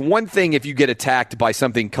 Because it's one thing if you get attacked by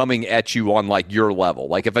something coming at you on your level.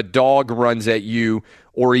 Like if a dog runs at you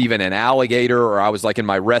or even an alligator, or I was in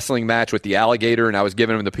my wrestling match with the alligator and I was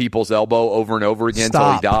giving him the people's elbow over and over again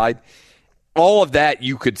until he died. All of that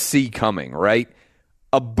you could see coming, right?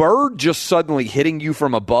 A bird just suddenly hitting you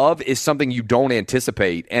from above is something you don't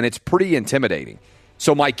anticipate, and it's pretty intimidating.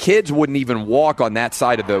 So my kids wouldn't even walk on that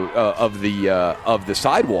side of the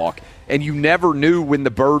sidewalk. And you never knew when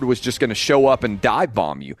the bird was just going to show up and dive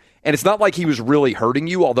bomb you. And it's not like he was really hurting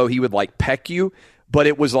you, although he would peck you. But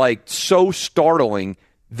it was so startling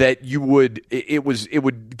that it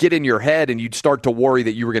would get in your head and you'd start to worry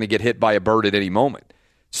that you were going to get hit by a bird at any moment.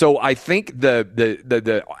 So I think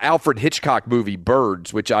the Alfred Hitchcock movie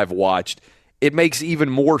Birds, which I've watched, it makes even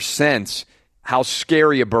more sense how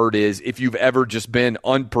scary a bird is if you've ever just been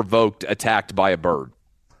unprovoked attacked by a bird.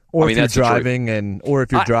 Or if you're driving and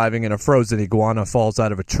a frozen iguana falls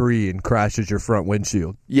out of a tree and crashes your front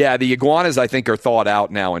windshield. Yeah, the iguanas I think are thawed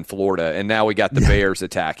out now in Florida, and now we got the bears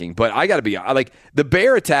attacking. But I got to be the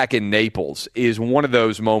bear attack in Naples is one of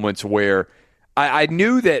those moments where I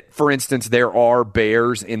knew that, for instance, there are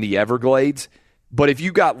bears in the Everglades. But if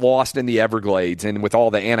you got lost in the Everglades and with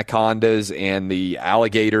all the anacondas and the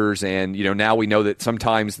alligators and, now we know that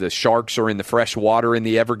sometimes the sharks are in the fresh water in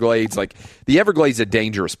the Everglades, the Everglades is a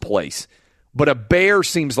dangerous place. But a bear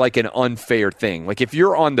seems like an unfair thing. If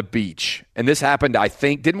you're on the beach, and this happened, I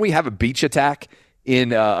think, didn't we have a beach attack by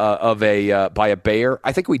a bear?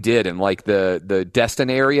 I think we did in the Destin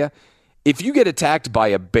area. If you get attacked by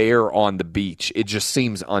a bear on the beach, it just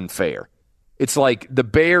seems unfair. It's the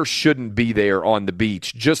bear shouldn't be there on the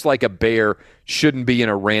beach, just like a bear shouldn't be in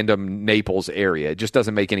a random Naples area. It just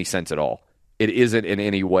doesn't make any sense at all. It isn't in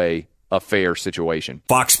any way a fair situation.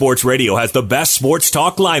 Fox Sports Radio has the best sports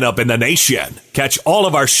talk lineup in the nation. Catch all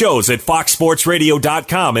of our shows at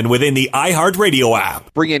foxsportsradio.com and within the iHeartRadio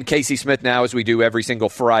app. Bring in Casey Smith now, as we do every single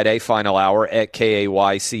Friday, final hour at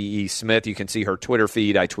KAYCE Smith. You can see her Twitter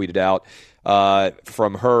feed. I tweeted out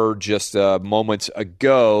from her just moments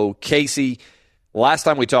ago. Casey, last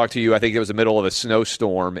time we talked to you, I think it was the middle of a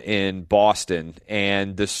snowstorm in Boston,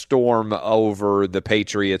 and the storm over the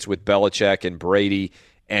Patriots with Belichick and Brady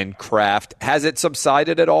and Kraft. Has it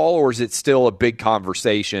subsided at all, or is it still a big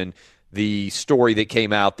conversation, the story that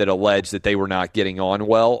came out that alleged that they were not getting on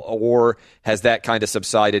well, or has that kind of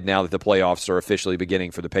subsided now that the playoffs are officially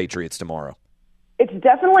beginning for the Patriots tomorrow? It's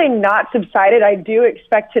definitely not subsided. I do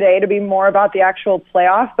expect today to be more about the actual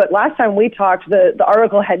playoff, but last time we talked, the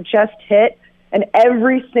article had just hit, and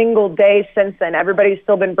every single day since then, everybody's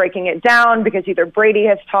still been breaking it down because either Brady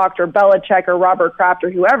has talked or Belichick or Robert Kraft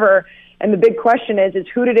or whoever, and the big question is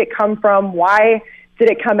who did it come from, why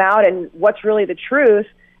did it come out, and what's really the truth?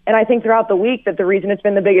 And I think throughout the week that the reason it's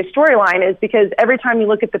been the biggest storyline is because every time you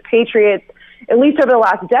look at the Patriots, at least over the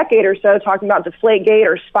last decade or so, talking about Deflategate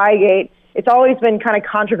or Spygate, it's always been kind of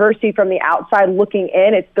controversy from the outside looking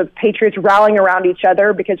in. It's the Patriots rallying around each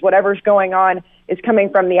other because whatever's going on is coming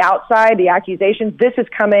from the outside, the accusations. This is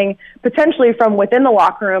coming potentially from within the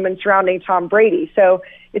locker room and surrounding Tom Brady. So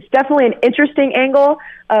it's definitely an interesting angle.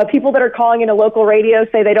 People that are calling into local radio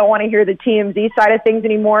say they don't want to hear the TMZ side of things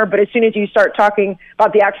anymore, but as soon as you start talking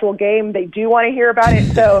about the actual game, they do want to hear about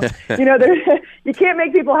it. So, you can't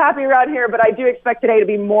make people happy around here, but I do expect today to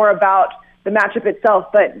be more about the matchup itself.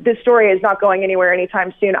 But this story is not going anywhere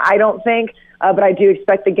anytime soon, I don't think, but I do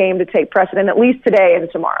expect the game to take precedent at least today and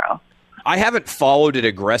tomorrow. I haven't followed it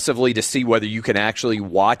aggressively to see whether you can actually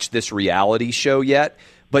watch this reality show yet,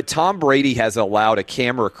 but Tom Brady has allowed a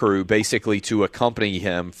camera crew basically to accompany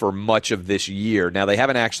him for much of this year. Now, they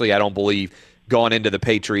haven't actually, I don't believe, gone into the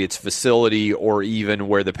Patriots facility or even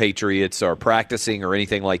where the Patriots are practicing or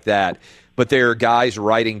anything like that. But there are guys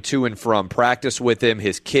riding to and from practice with him.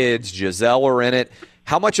 His kids, Giselle, are in it.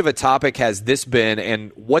 How much of a topic has this been,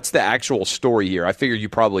 and what's the actual story here? I figure you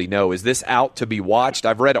probably know. Is this out to be watched?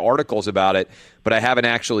 I've read articles about it, but I haven't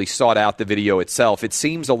actually sought out the video itself. It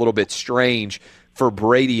seems a little bit strange for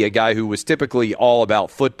Brady, a guy who was typically all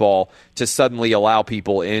about football, to suddenly allow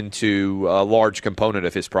people into a large component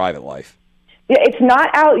of his private life. Yeah, it's not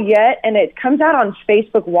out yet, and it comes out on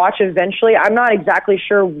Facebook Watch eventually. I'm not exactly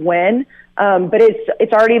sure when, but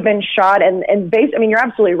it's already been shot. And you're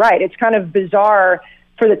absolutely right. It's kind of bizarre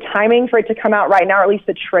for the timing for it to come out right now, or at least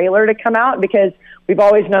the trailer to come out, because we've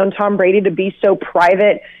always known Tom Brady to be so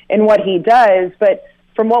private in what he does. But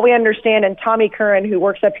from what we understand, and Tommy Curran, who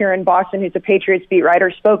works up here in Boston, who's a Patriots beat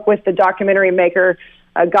writer, spoke with the documentary maker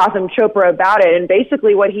Gautam Chopra about it. And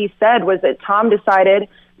basically what he said was that Tom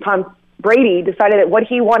Brady decided that what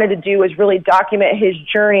he wanted to do was really document his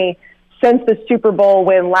journey since the Super Bowl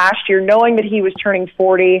win last year, knowing that he was turning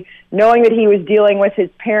 40, knowing that he was dealing with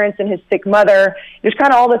his parents and his sick mother. There's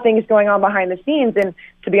kind of all the things going on behind the scenes. And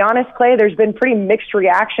to be honest, Clay, there's been pretty mixed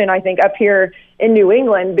reaction, I think, up here in New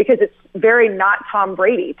England, because it's very not Tom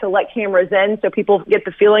Brady to let cameras in. So people get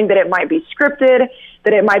the feeling that it might be scripted,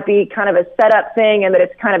 that it might be kind of a setup thing, and that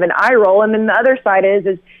it's kind of an eye roll. And then the other side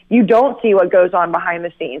is you don't see what goes on behind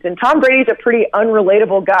the scenes. And Tom Brady's a pretty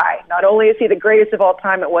unrelatable guy. Not only is he the greatest of all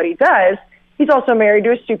time at what he does, he's also married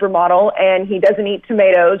to a supermodel, and he doesn't eat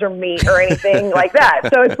tomatoes or meat or anything like that.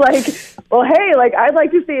 So it's like, well, hey, like, I'd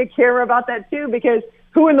like to see a camera about that too, because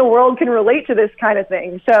who in the world can relate to this kind of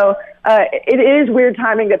thing? So it is weird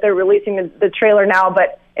timing that they're releasing the trailer now.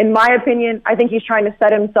 But in my opinion, I think he's trying to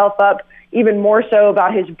set himself up even more so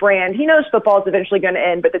about his brand. He knows football is eventually going to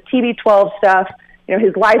end, but the TB12 stuff,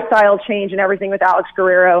 his lifestyle change and everything with Alex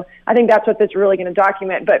Guerrero, I think that's what that's really going to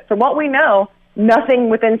document. But from what we know, nothing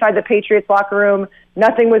with inside the Patriots locker room,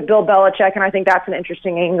 nothing with Bill Belichick, and I think that's an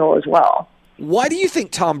interesting angle as well. Why do you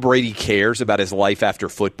think Tom Brady cares about his life after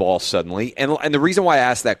football suddenly? And the reason why I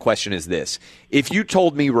ask that question is this. If you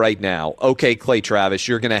told me right now, okay, Clay Travis,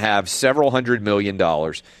 you're going to have several $100 million,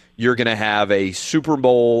 you're going to have a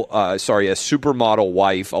supermodel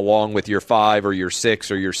wife along with your 5 or your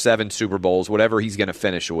 6 or your 7 Super Bowls, whatever he's going to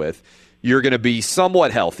finish with. You're going to be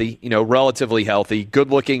somewhat healthy, relatively healthy,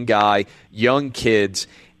 good-looking guy, young kids,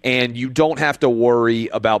 and you don't have to worry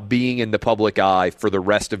about being in the public eye for the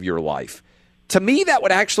rest of your life. To me, that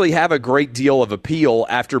would actually have a great deal of appeal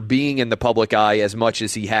after being in the public eye as much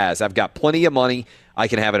as he has. I've got plenty of money. I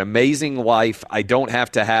can have an amazing life. I don't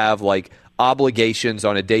have to have, obligations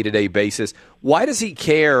on a day-to-day basis. Why does he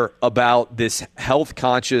care about this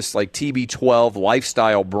health-conscious, TB12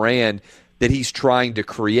 lifestyle brand that he's trying to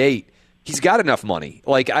create? He's got enough money.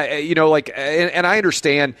 And I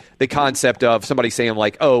understand the concept of somebody saying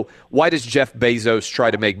oh, why does Jeff Bezos try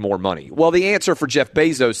to make more money? Well, the answer for Jeff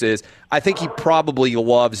Bezos is I think he probably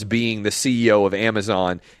loves being the CEO of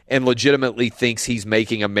Amazon and legitimately thinks he's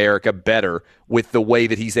making America better with the way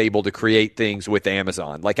that he's able to create things with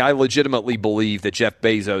Amazon. I legitimately believe that Jeff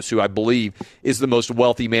Bezos, who I believe is the most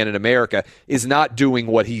wealthy man in America, is not doing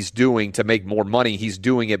what he's doing to make more money. He's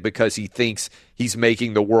doing it because he thinks he's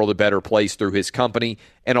making the world a better place through his company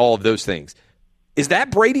and all of those things. Is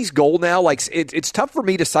that Brady's goal now? It's tough for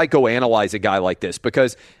me to psychoanalyze a guy like this,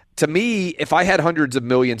 because to me, if I had hundreds of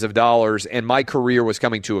millions of dollars and my career was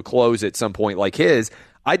coming to a close at some point like his,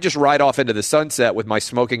 I'd just ride off into the sunset with my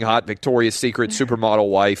smoking hot Victoria's Secret supermodel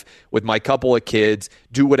wife, with my couple of kids,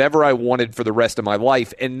 do whatever I wanted for the rest of my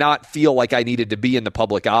life and not feel like I needed to be in the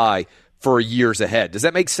public eye for years ahead. Does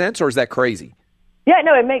that make sense, or is that crazy? Yeah,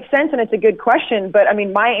 no, it makes sense, and it's a good question. But,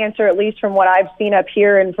 my answer, at least from what I've seen up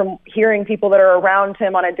here and from hearing people that are around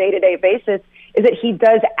him on a day-to-day basis, is that he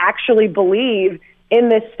does actually believe in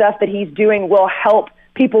this stuff that he's doing will help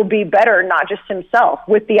people be better, not just himself,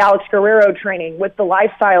 with the Alex Guerrero training, with the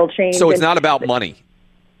lifestyle change. So it's not about money.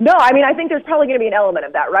 No, I think there's probably going to be an element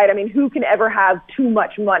of that, right? Who can ever have too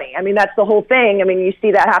much money? That's the whole thing. You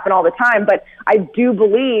see that happen all the time. But I do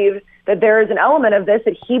believe that there is an element of this,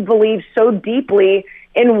 that he believes so deeply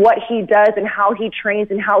in what he does and how he trains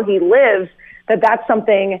and how he lives, that that's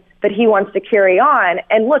something that he wants to carry on.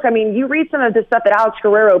 And look, you read some of the stuff that Alex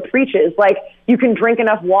Guerrero preaches, you can drink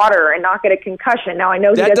enough water and not get a concussion. Now, I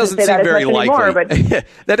know he doesn't say that as much anymore, but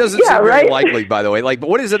that doesn't seem very likely, by the way. But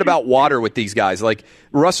what is it about water with these guys?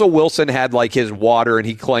 Russell Wilson had his water, and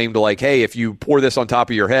he claimed hey, if you pour this on top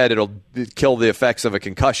of your head, it'll kill the effects of a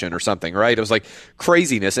concussion or something, right? It was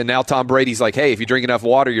craziness. And now Tom Brady's hey, if you drink enough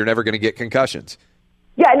water, you're never going to get concussions.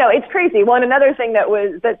 Yeah, no, it's crazy. Well, and another thing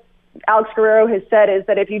that Alex Guerrero has said is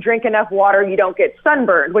that if you drink enough water, you don't get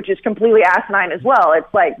sunburned, which is completely asinine as well. It's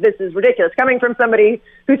this is ridiculous. Coming from somebody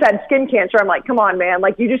who's had skin cancer, I'm come on, man.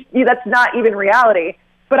 That's not even reality.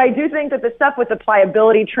 But I do think that the stuff with the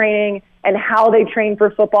pliability training and how they train for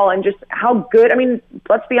football and just how good, I mean,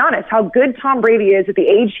 let's be honest, how good Tom Brady is at the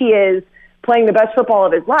age he is, playing the best football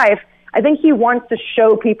of his life, I think he wants to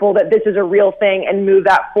show people that this is a real thing and move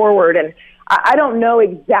that forward. And I don't know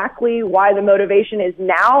exactly why the motivation is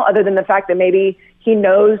now, other than the fact that maybe he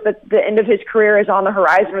knows that the end of his career is on the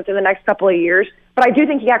horizon within the next couple of years. But I do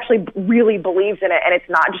think he actually really believes in it, and it's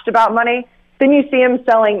not just about money. Then you see him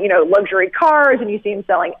selling, luxury cars, and you see him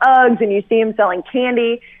selling Uggs, and you see him selling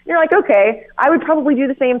candy. And you're like, okay, I would probably do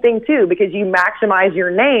the same thing too, because you maximize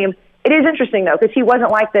your name. It is interesting, though, because he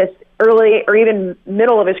wasn't like this early or even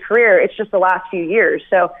middle of his career. It's just the last few years.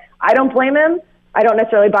 So I don't blame him. I don't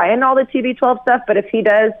necessarily buy into all the TB12 stuff, but if he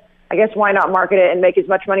does, I guess why not market it and make as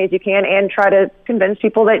much money as you can and try to convince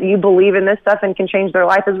people that you believe in this stuff and can change their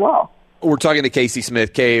life as well. We're talking to Casey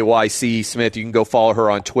Smith, Kayc Smith. You can go follow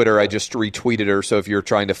her on Twitter. I just retweeted her, so if you're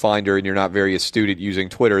trying to find her and you're not very astute at using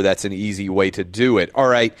Twitter, that's an easy way to do it. All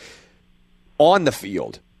right, on the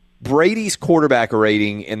field, Brady's quarterback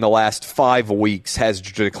rating in the last 5 weeks has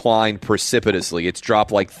declined precipitously. It's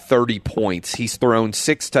dropped like 30 points. He's thrown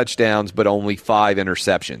 6 touchdowns but only 5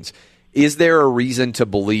 interceptions. Is there a reason to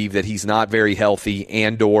believe that he's not very healthy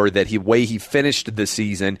and or that the way he finished the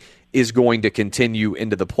season is going to continue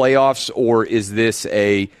into the playoffs, or is this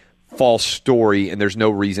a false story and there's no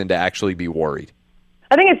reason to actually be worried?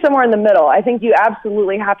 I think it's somewhere in the middle. I think you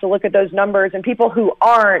absolutely have to look at those numbers, and people who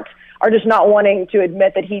aren't are just not wanting to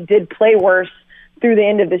admit that he did play worse through the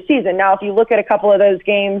end of the season. Now, if you look at a couple of those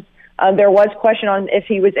games, there was question on if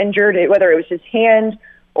he was injured, whether it was his hand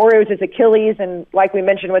or it was his Achilles, and like we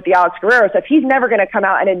mentioned with the Alex Guerrero stuff, he's never going to come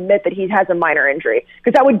out and admit that he has a minor injury,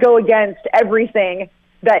 because that would go against everything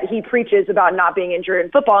that he preaches about not being injured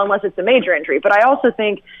in football unless it's a major injury. But I also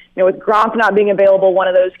think, with Gronk not being available one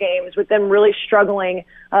of those games, with them really struggling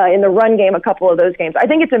in the run game a couple of those games, I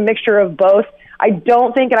think it's a mixture of both. I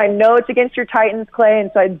don't think, and I know it's against your Titans, Clay, and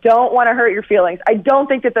so I don't want to hurt your feelings. I don't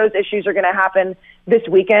think that those issues are going to happen this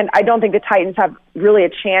weekend. I don't think the Titans have really a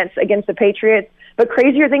chance against the Patriots, but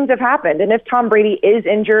crazier things have happened. And if Tom Brady is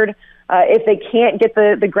injured, if they can't get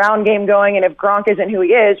the ground game going, and if Gronk isn't who he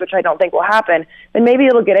is, which I don't think will happen, then maybe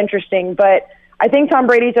it'll get interesting. But I think Tom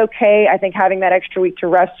Brady's okay. I think having that extra week to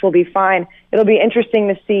rest will be fine. It'll be interesting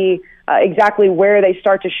to see exactly where they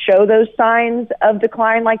start to show those signs of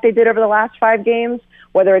decline like they did over the last 5 games,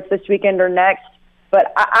 whether it's this weekend or next.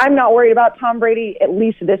 But I'm not worried about Tom Brady, at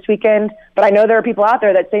least this weekend. But I know there are people out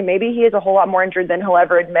there that say maybe he is a whole lot more injured than he'll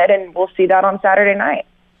ever admit, and we'll see that on Saturday night.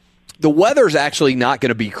 The weather's actually not going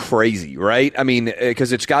to be crazy, right? I mean,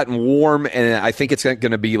 because it's gotten warm, and I think it's going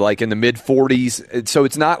to be like in the mid-40s, so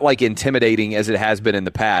it's not like intimidating as it has been in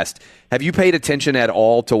the past. Have you paid attention at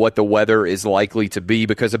all to what the weather is likely to be?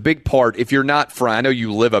 Because a big part, if you're not from, I know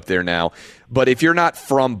you live up there now, but if you're not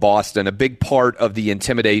from Boston, a big part of the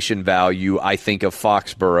intimidation value, I think, of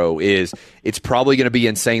Foxborough is it's probably going to be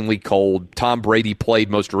insanely cold. Tom Brady played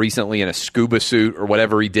most recently in a scuba suit or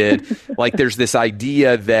whatever he did. Like, there's this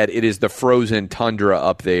idea that it is the frozen tundra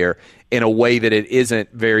up there in a way that it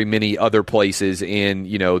isn't very many other places in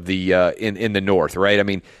in the north, right? I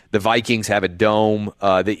mean, the Vikings have a dome.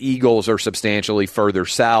 The Eagles are substantially further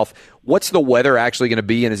south. What's the weather actually going to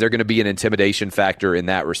be, and is there going to be an intimidation factor in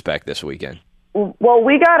that respect this weekend? Well,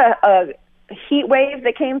 we got a heat wave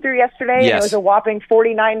that came through yesterday. Yes. And it was a whopping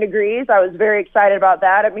 49 degrees. I was very excited about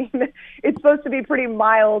that. I mean, it's supposed to be pretty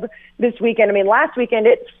mild this weekend. I mean, last weekend,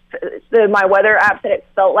 my weather app said it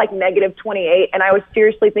felt like negative 28, and I was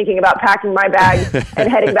seriously thinking about packing my bags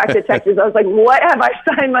and heading back to Texas. I was like, what have I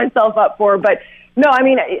signed myself up for? But no, I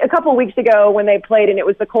mean, a couple of weeks ago when they played, and it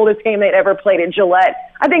was the coldest game they'd ever played at Gillette,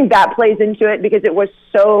 I think that plays into it because it was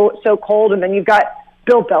so cold, and then you've got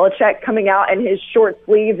Bill Belichick coming out in his short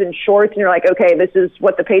sleeves and shorts, and you're like, okay, this is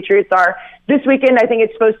what the Patriots are. This weekend, I think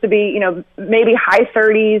it's supposed to be, maybe high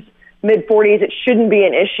 30s, mid 40s. It shouldn't be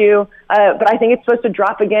an issue, but I think it's supposed to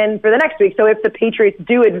drop again for the next week. So if the Patriots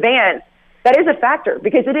do advance, that is a factor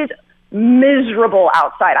because it is miserable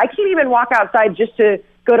outside. I can't even walk outside just to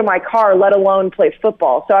go to my car, let alone play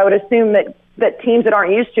football. So I would assume that teams that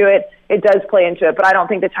aren't used to it, it does play into it, but I don't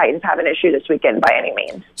think the Titans have an issue this weekend by any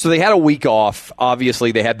means. So they had a week off.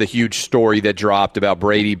 Obviously, they had the huge story that dropped about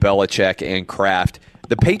Brady, Belichick, and Kraft.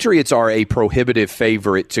 The Patriots are a prohibitive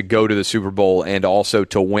favorite to go to the Super Bowl and also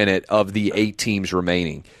to win it of the 8 teams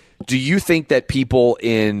remaining. Do you think that people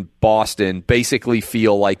in Boston basically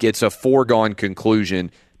feel like it's a foregone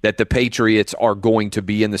conclusion that the Patriots are going to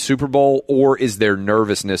be in the Super Bowl, or is there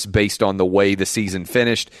nervousness based on the way the season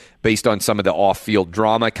finished, based on some of the off-field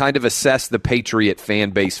drama? Kind of assess the Patriot fan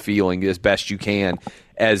base feeling as best you can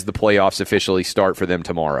as the playoffs officially start for them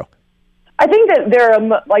tomorrow. I think that there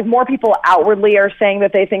are more people outwardly are saying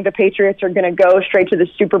that they think the Patriots are going to go straight to the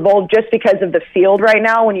Super Bowl just because of the field right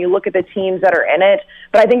now when you look at the teams that are in it.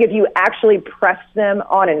 But I think if you actually press them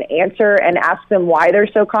on an answer and ask them why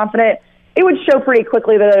they're so confident, it would show pretty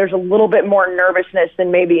quickly that there's a little bit more nervousness than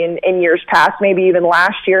maybe in years past, maybe even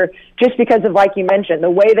last year, just because of, like you mentioned, the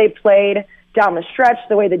way they played down the stretch,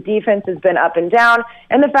 the way the defense has been up and down,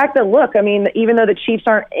 and the fact that, look, I mean, even though the Chiefs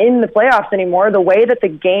aren't in the playoffs anymore, the way that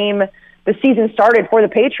the season started for the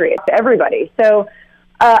Patriots, everybody. So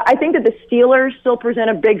I think that the Steelers still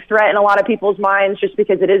present a big threat in a lot of people's minds just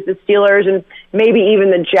because it is the Steelers and maybe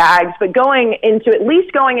even the Jags. But at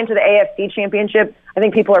least going into the AFC Championship, I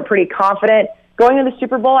think people are pretty confident. Going to the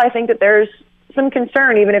Super Bowl, I think that there's some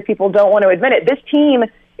concern, even if people don't want to admit it. This team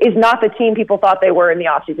is not the team people thought they were in the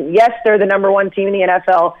offseason. Yes, they're the number one team in the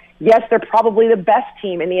NFL. Yes, they're probably the best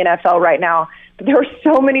team in the NFL right now. But there were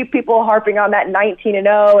so many people harping on that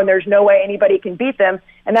 19-0, and there's no way anybody can beat them,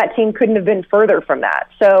 and that team couldn't have been further from that.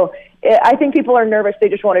 So I think people are nervous. They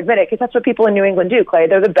just won't admit it because that's what people in New England do, Clay.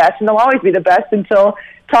 They're the best, and they'll always be the best until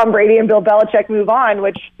Tom Brady and Bill Belichick move on,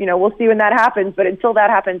 which, we'll see when that happens. But until that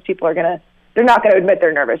happens, people are they're not going to admit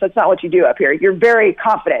they're nervous. That's not what you do up here. You're very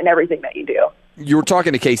confident in everything that you do. You were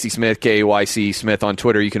talking to Casey Smith, KAYC Smith on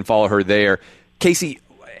Twitter. You can follow her there. Casey,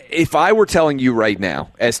 if I were telling you right now,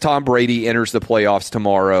 as Tom Brady enters the playoffs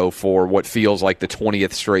tomorrow for what feels like the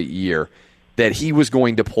 20th straight year, that he was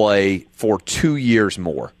going to play for 2 years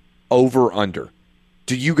more, over, under,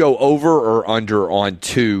 do you go over or under on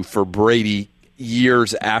 2 for Brady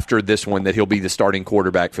years after this one that he'll be the starting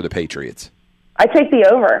quarterback for the Patriots? I take the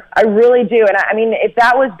over. I really do. And I mean, if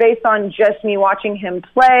that was based on just me watching him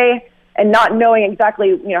play and not knowing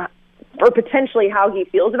exactly, or potentially how he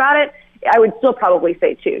feels about it, I would still probably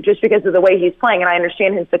say 2, just because of the way he's playing. And I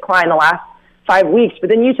understand his decline the last 5 weeks. But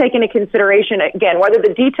then you take into consideration, again, whether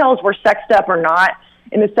the details were sexed up or not,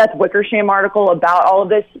 in the Seth Wickersham article about all of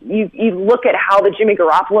this, you look at how the Jimmy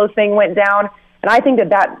Garoppolo thing went down. And I think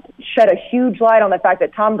that shed a huge light on the fact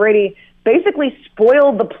that Tom Brady basically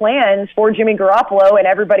spoiled the plans for Jimmy Garoppolo and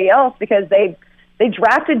everybody else because they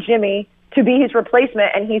drafted Jimmy to be his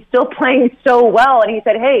replacement, and he's still playing so well. And he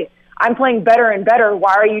said, hey, I'm playing better and better.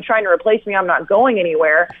 Why are you trying to replace me? I'm not going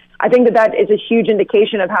anywhere. I think that is a huge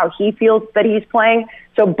indication of how he feels that he's playing.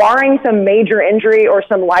 So barring some major injury or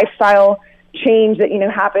some lifestyle change that,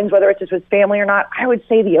 happens, whether it's just with family or not, I would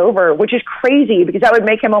say the over, which is crazy because that would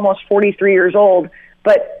make him almost 43 years old.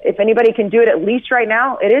 But if anybody can do it at least right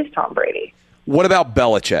now, it is Tom Brady. What about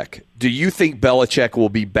Belichick? Do you think Belichick will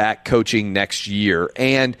be back coaching next year?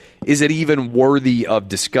 And is it even worthy of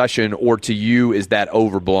discussion, or to you, is that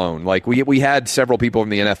overblown? Like we had several people from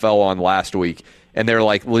the NFL on last week, and they're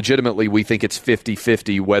like, legitimately, we think it's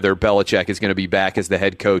 50-50 whether Belichick is going to be back as the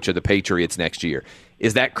head coach of the Patriots next year.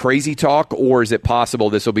 Is that crazy talk, or is it possible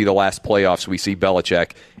this will be the last playoffs we see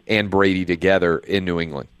Belichick and Brady together in New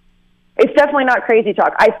England? It's definitely not crazy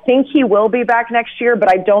talk. I think he will be back next year, but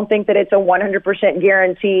I don't think that it's a 100%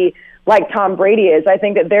 guarantee like Tom Brady is. I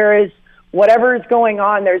think that there is, whatever is going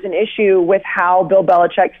on, there's an issue with how Bill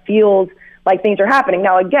Belichick feels like things are happening.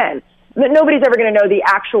 Now, again, nobody's ever going to know the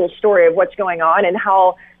actual story of what's going on and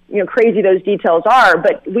how crazy those details are,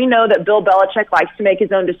 but we know that Bill Belichick likes to make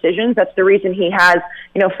his own decisions. That's the reason he has,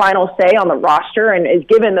 final say on the roster and is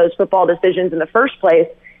given those football decisions in the first place.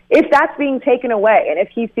 If that's being taken away, and if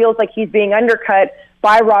he feels like he's being undercut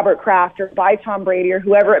by Robert Kraft or by Tom Brady or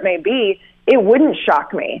whoever it may be, it wouldn't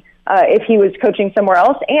shock me if he was coaching somewhere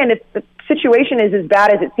else. And if the situation is as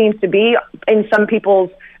bad as it seems to be in some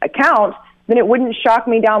people's accounts, then it wouldn't shock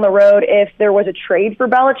me down the road if there was a trade for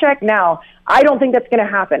Belichick. Now, I don't think that's going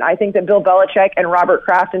to happen. I think that Bill Belichick and Robert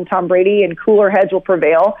Kraft and Tom Brady and cooler heads will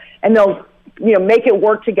prevail, and they'll make it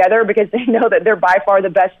work together because they know that they're by far the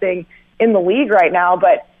best thing in the league right now.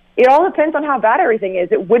 But it all depends on how bad everything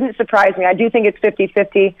is. It wouldn't surprise me. I do think it's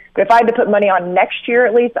 50-50, but if I had to put money on next year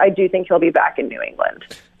at least, I do think he'll be back in New England.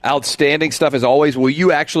 Outstanding stuff as always. Will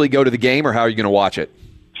you actually go to the game, or how are you going to watch it?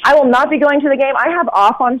 I will not be going to the game. I have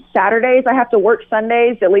off on Saturdays. I have to work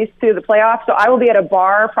Sundays, at least through the playoffs. So I will be at a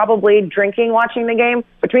bar, probably drinking, watching the game,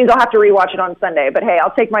 which means I'll have to rewatch it on Sunday. But hey,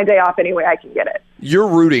 I'll take my day off any way I can get it. You're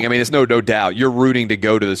rooting. I mean, it's no doubt. You're rooting to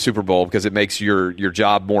go to the Super Bowl because it makes your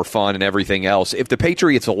job more fun and everything else. If the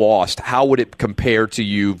Patriots lost, how would it compare to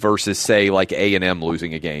you versus, say, like A&M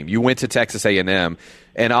losing a game? You went to Texas A&M.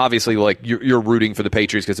 And obviously, like you're rooting for the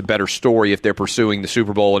Patriots because it's a better story if they're pursuing the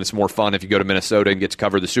Super Bowl, and it's more fun if you go to Minnesota and get to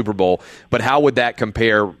cover the Super Bowl. But how would that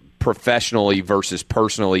compare professionally versus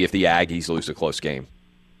personally if the Aggies lose a close game?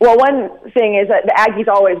 Well, one thing is that the Aggies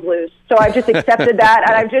always lose, so I've just accepted that,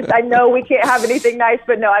 and I know we can't have anything nice,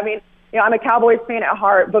 but no, I mean, I'm a Cowboys fan at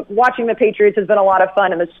heart, but watching the Patriots has been a lot of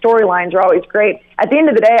fun, and the storylines are always great. At the end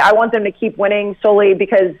of the day, I want them to keep winning solely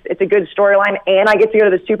because it's a good storyline, and I get to go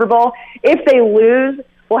to the Super Bowl. If they lose,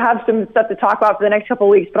 we'll have some stuff to talk about for the next couple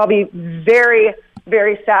of weeks, but I'll be very,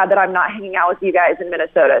 very sad that I'm not hanging out with you guys in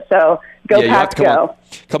Minnesota. So go Pats, go.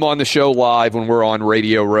 Come on the show live when we're on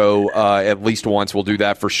Radio Row at least once. We'll do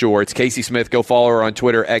that for sure. It's Casey Smith. Go follow her on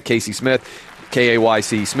Twitter at Casey Smith.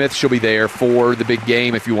 KAYC Smith. She'll be there for the big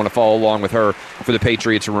game if you want to follow along with her for the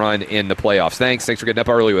Patriots run in the playoffs. Thanks for getting up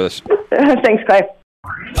early with us. Thanks, Clay.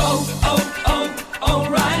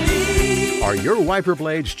 O'Reilly. Are your wiper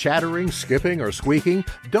blades chattering, skipping, or squeaking?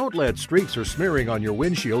 Don't let streaks or smearing on your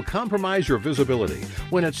windshield compromise your visibility.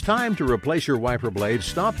 When it's time to replace your wiper blades,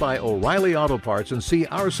 stop by O'Reilly Auto Parts and see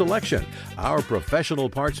our selection. Our professional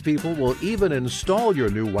parts people will even install your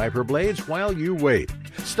new wiper blades while you wait.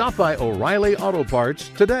 Stop by O'Reilly Auto Parts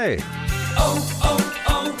today.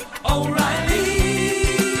 O'Reilly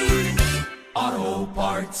Auto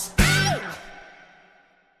Parts.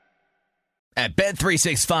 At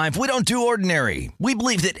Bet365, we don't do ordinary. We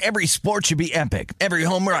believe that every sport should be epic. Every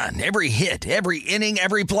home run, every hit, every inning,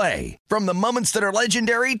 every play. From the moments that are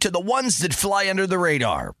legendary to the ones that fly under the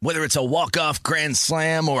radar. Whether it's a walk-off grand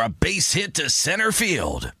slam or a base hit to center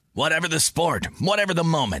field. Whatever the sport, whatever the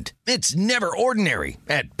moment, it's never ordinary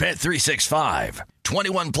at Bet365.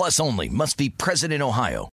 21 plus only. Must be present in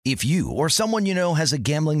Ohio. If you or someone you know has a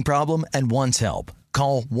gambling problem and wants help,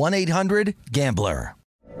 call 1-800-GAMBLER.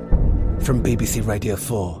 From BBC Radio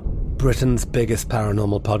 4, Britain's biggest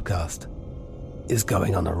paranormal podcast is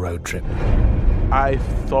going on a road trip. I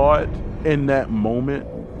thought in that moment,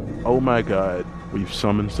 oh my God, we've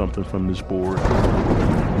summoned something from this board.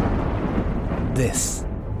 This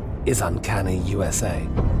is Uncanny USA.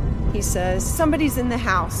 He says, somebody's in the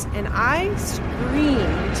house, and I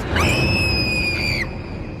screamed.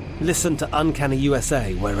 Listen to Uncanny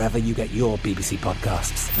USA wherever you get your BBC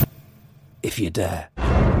podcasts, if you dare.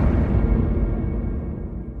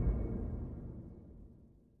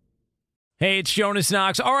 Hey, it's Jonas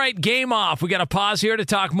Knox. All right, game off. We got to pause here to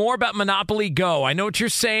talk more about Monopoly Go. I know what you're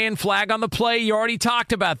saying, flag on the play. You already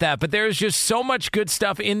talked about that, but there's just so much good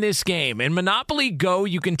stuff in this game. In Monopoly Go,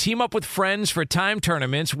 you can team up with friends for time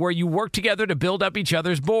tournaments where you work together to build up each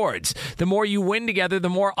other's boards. The more you win together, the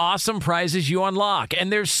more awesome prizes you unlock.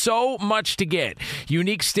 And there's so much to get.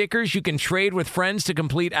 Unique stickers you can trade with friends to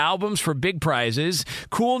complete albums for big prizes.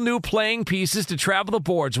 Cool new playing pieces to travel the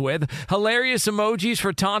boards with. Hilarious emojis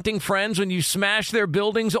for taunting friends when you smash their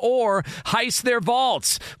buildings or heist their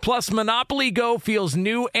vaults. Plus, Monopoly Go feels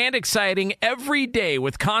new and exciting every day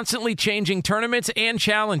with constantly changing tournaments and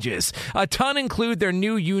challenges. A ton include their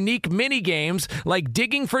new unique mini games like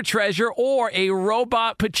digging for treasure or a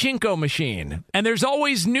robot pachinko machine. And there's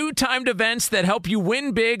always new timed events that help you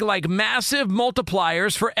win big, like massive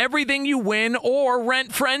multipliers for everything you win or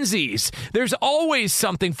rent frenzies. There's always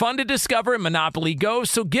something fun to discover in Monopoly Go,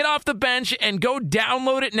 so get off the bench and go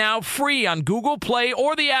download it now free on Google Play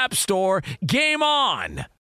or the App Store. Game on!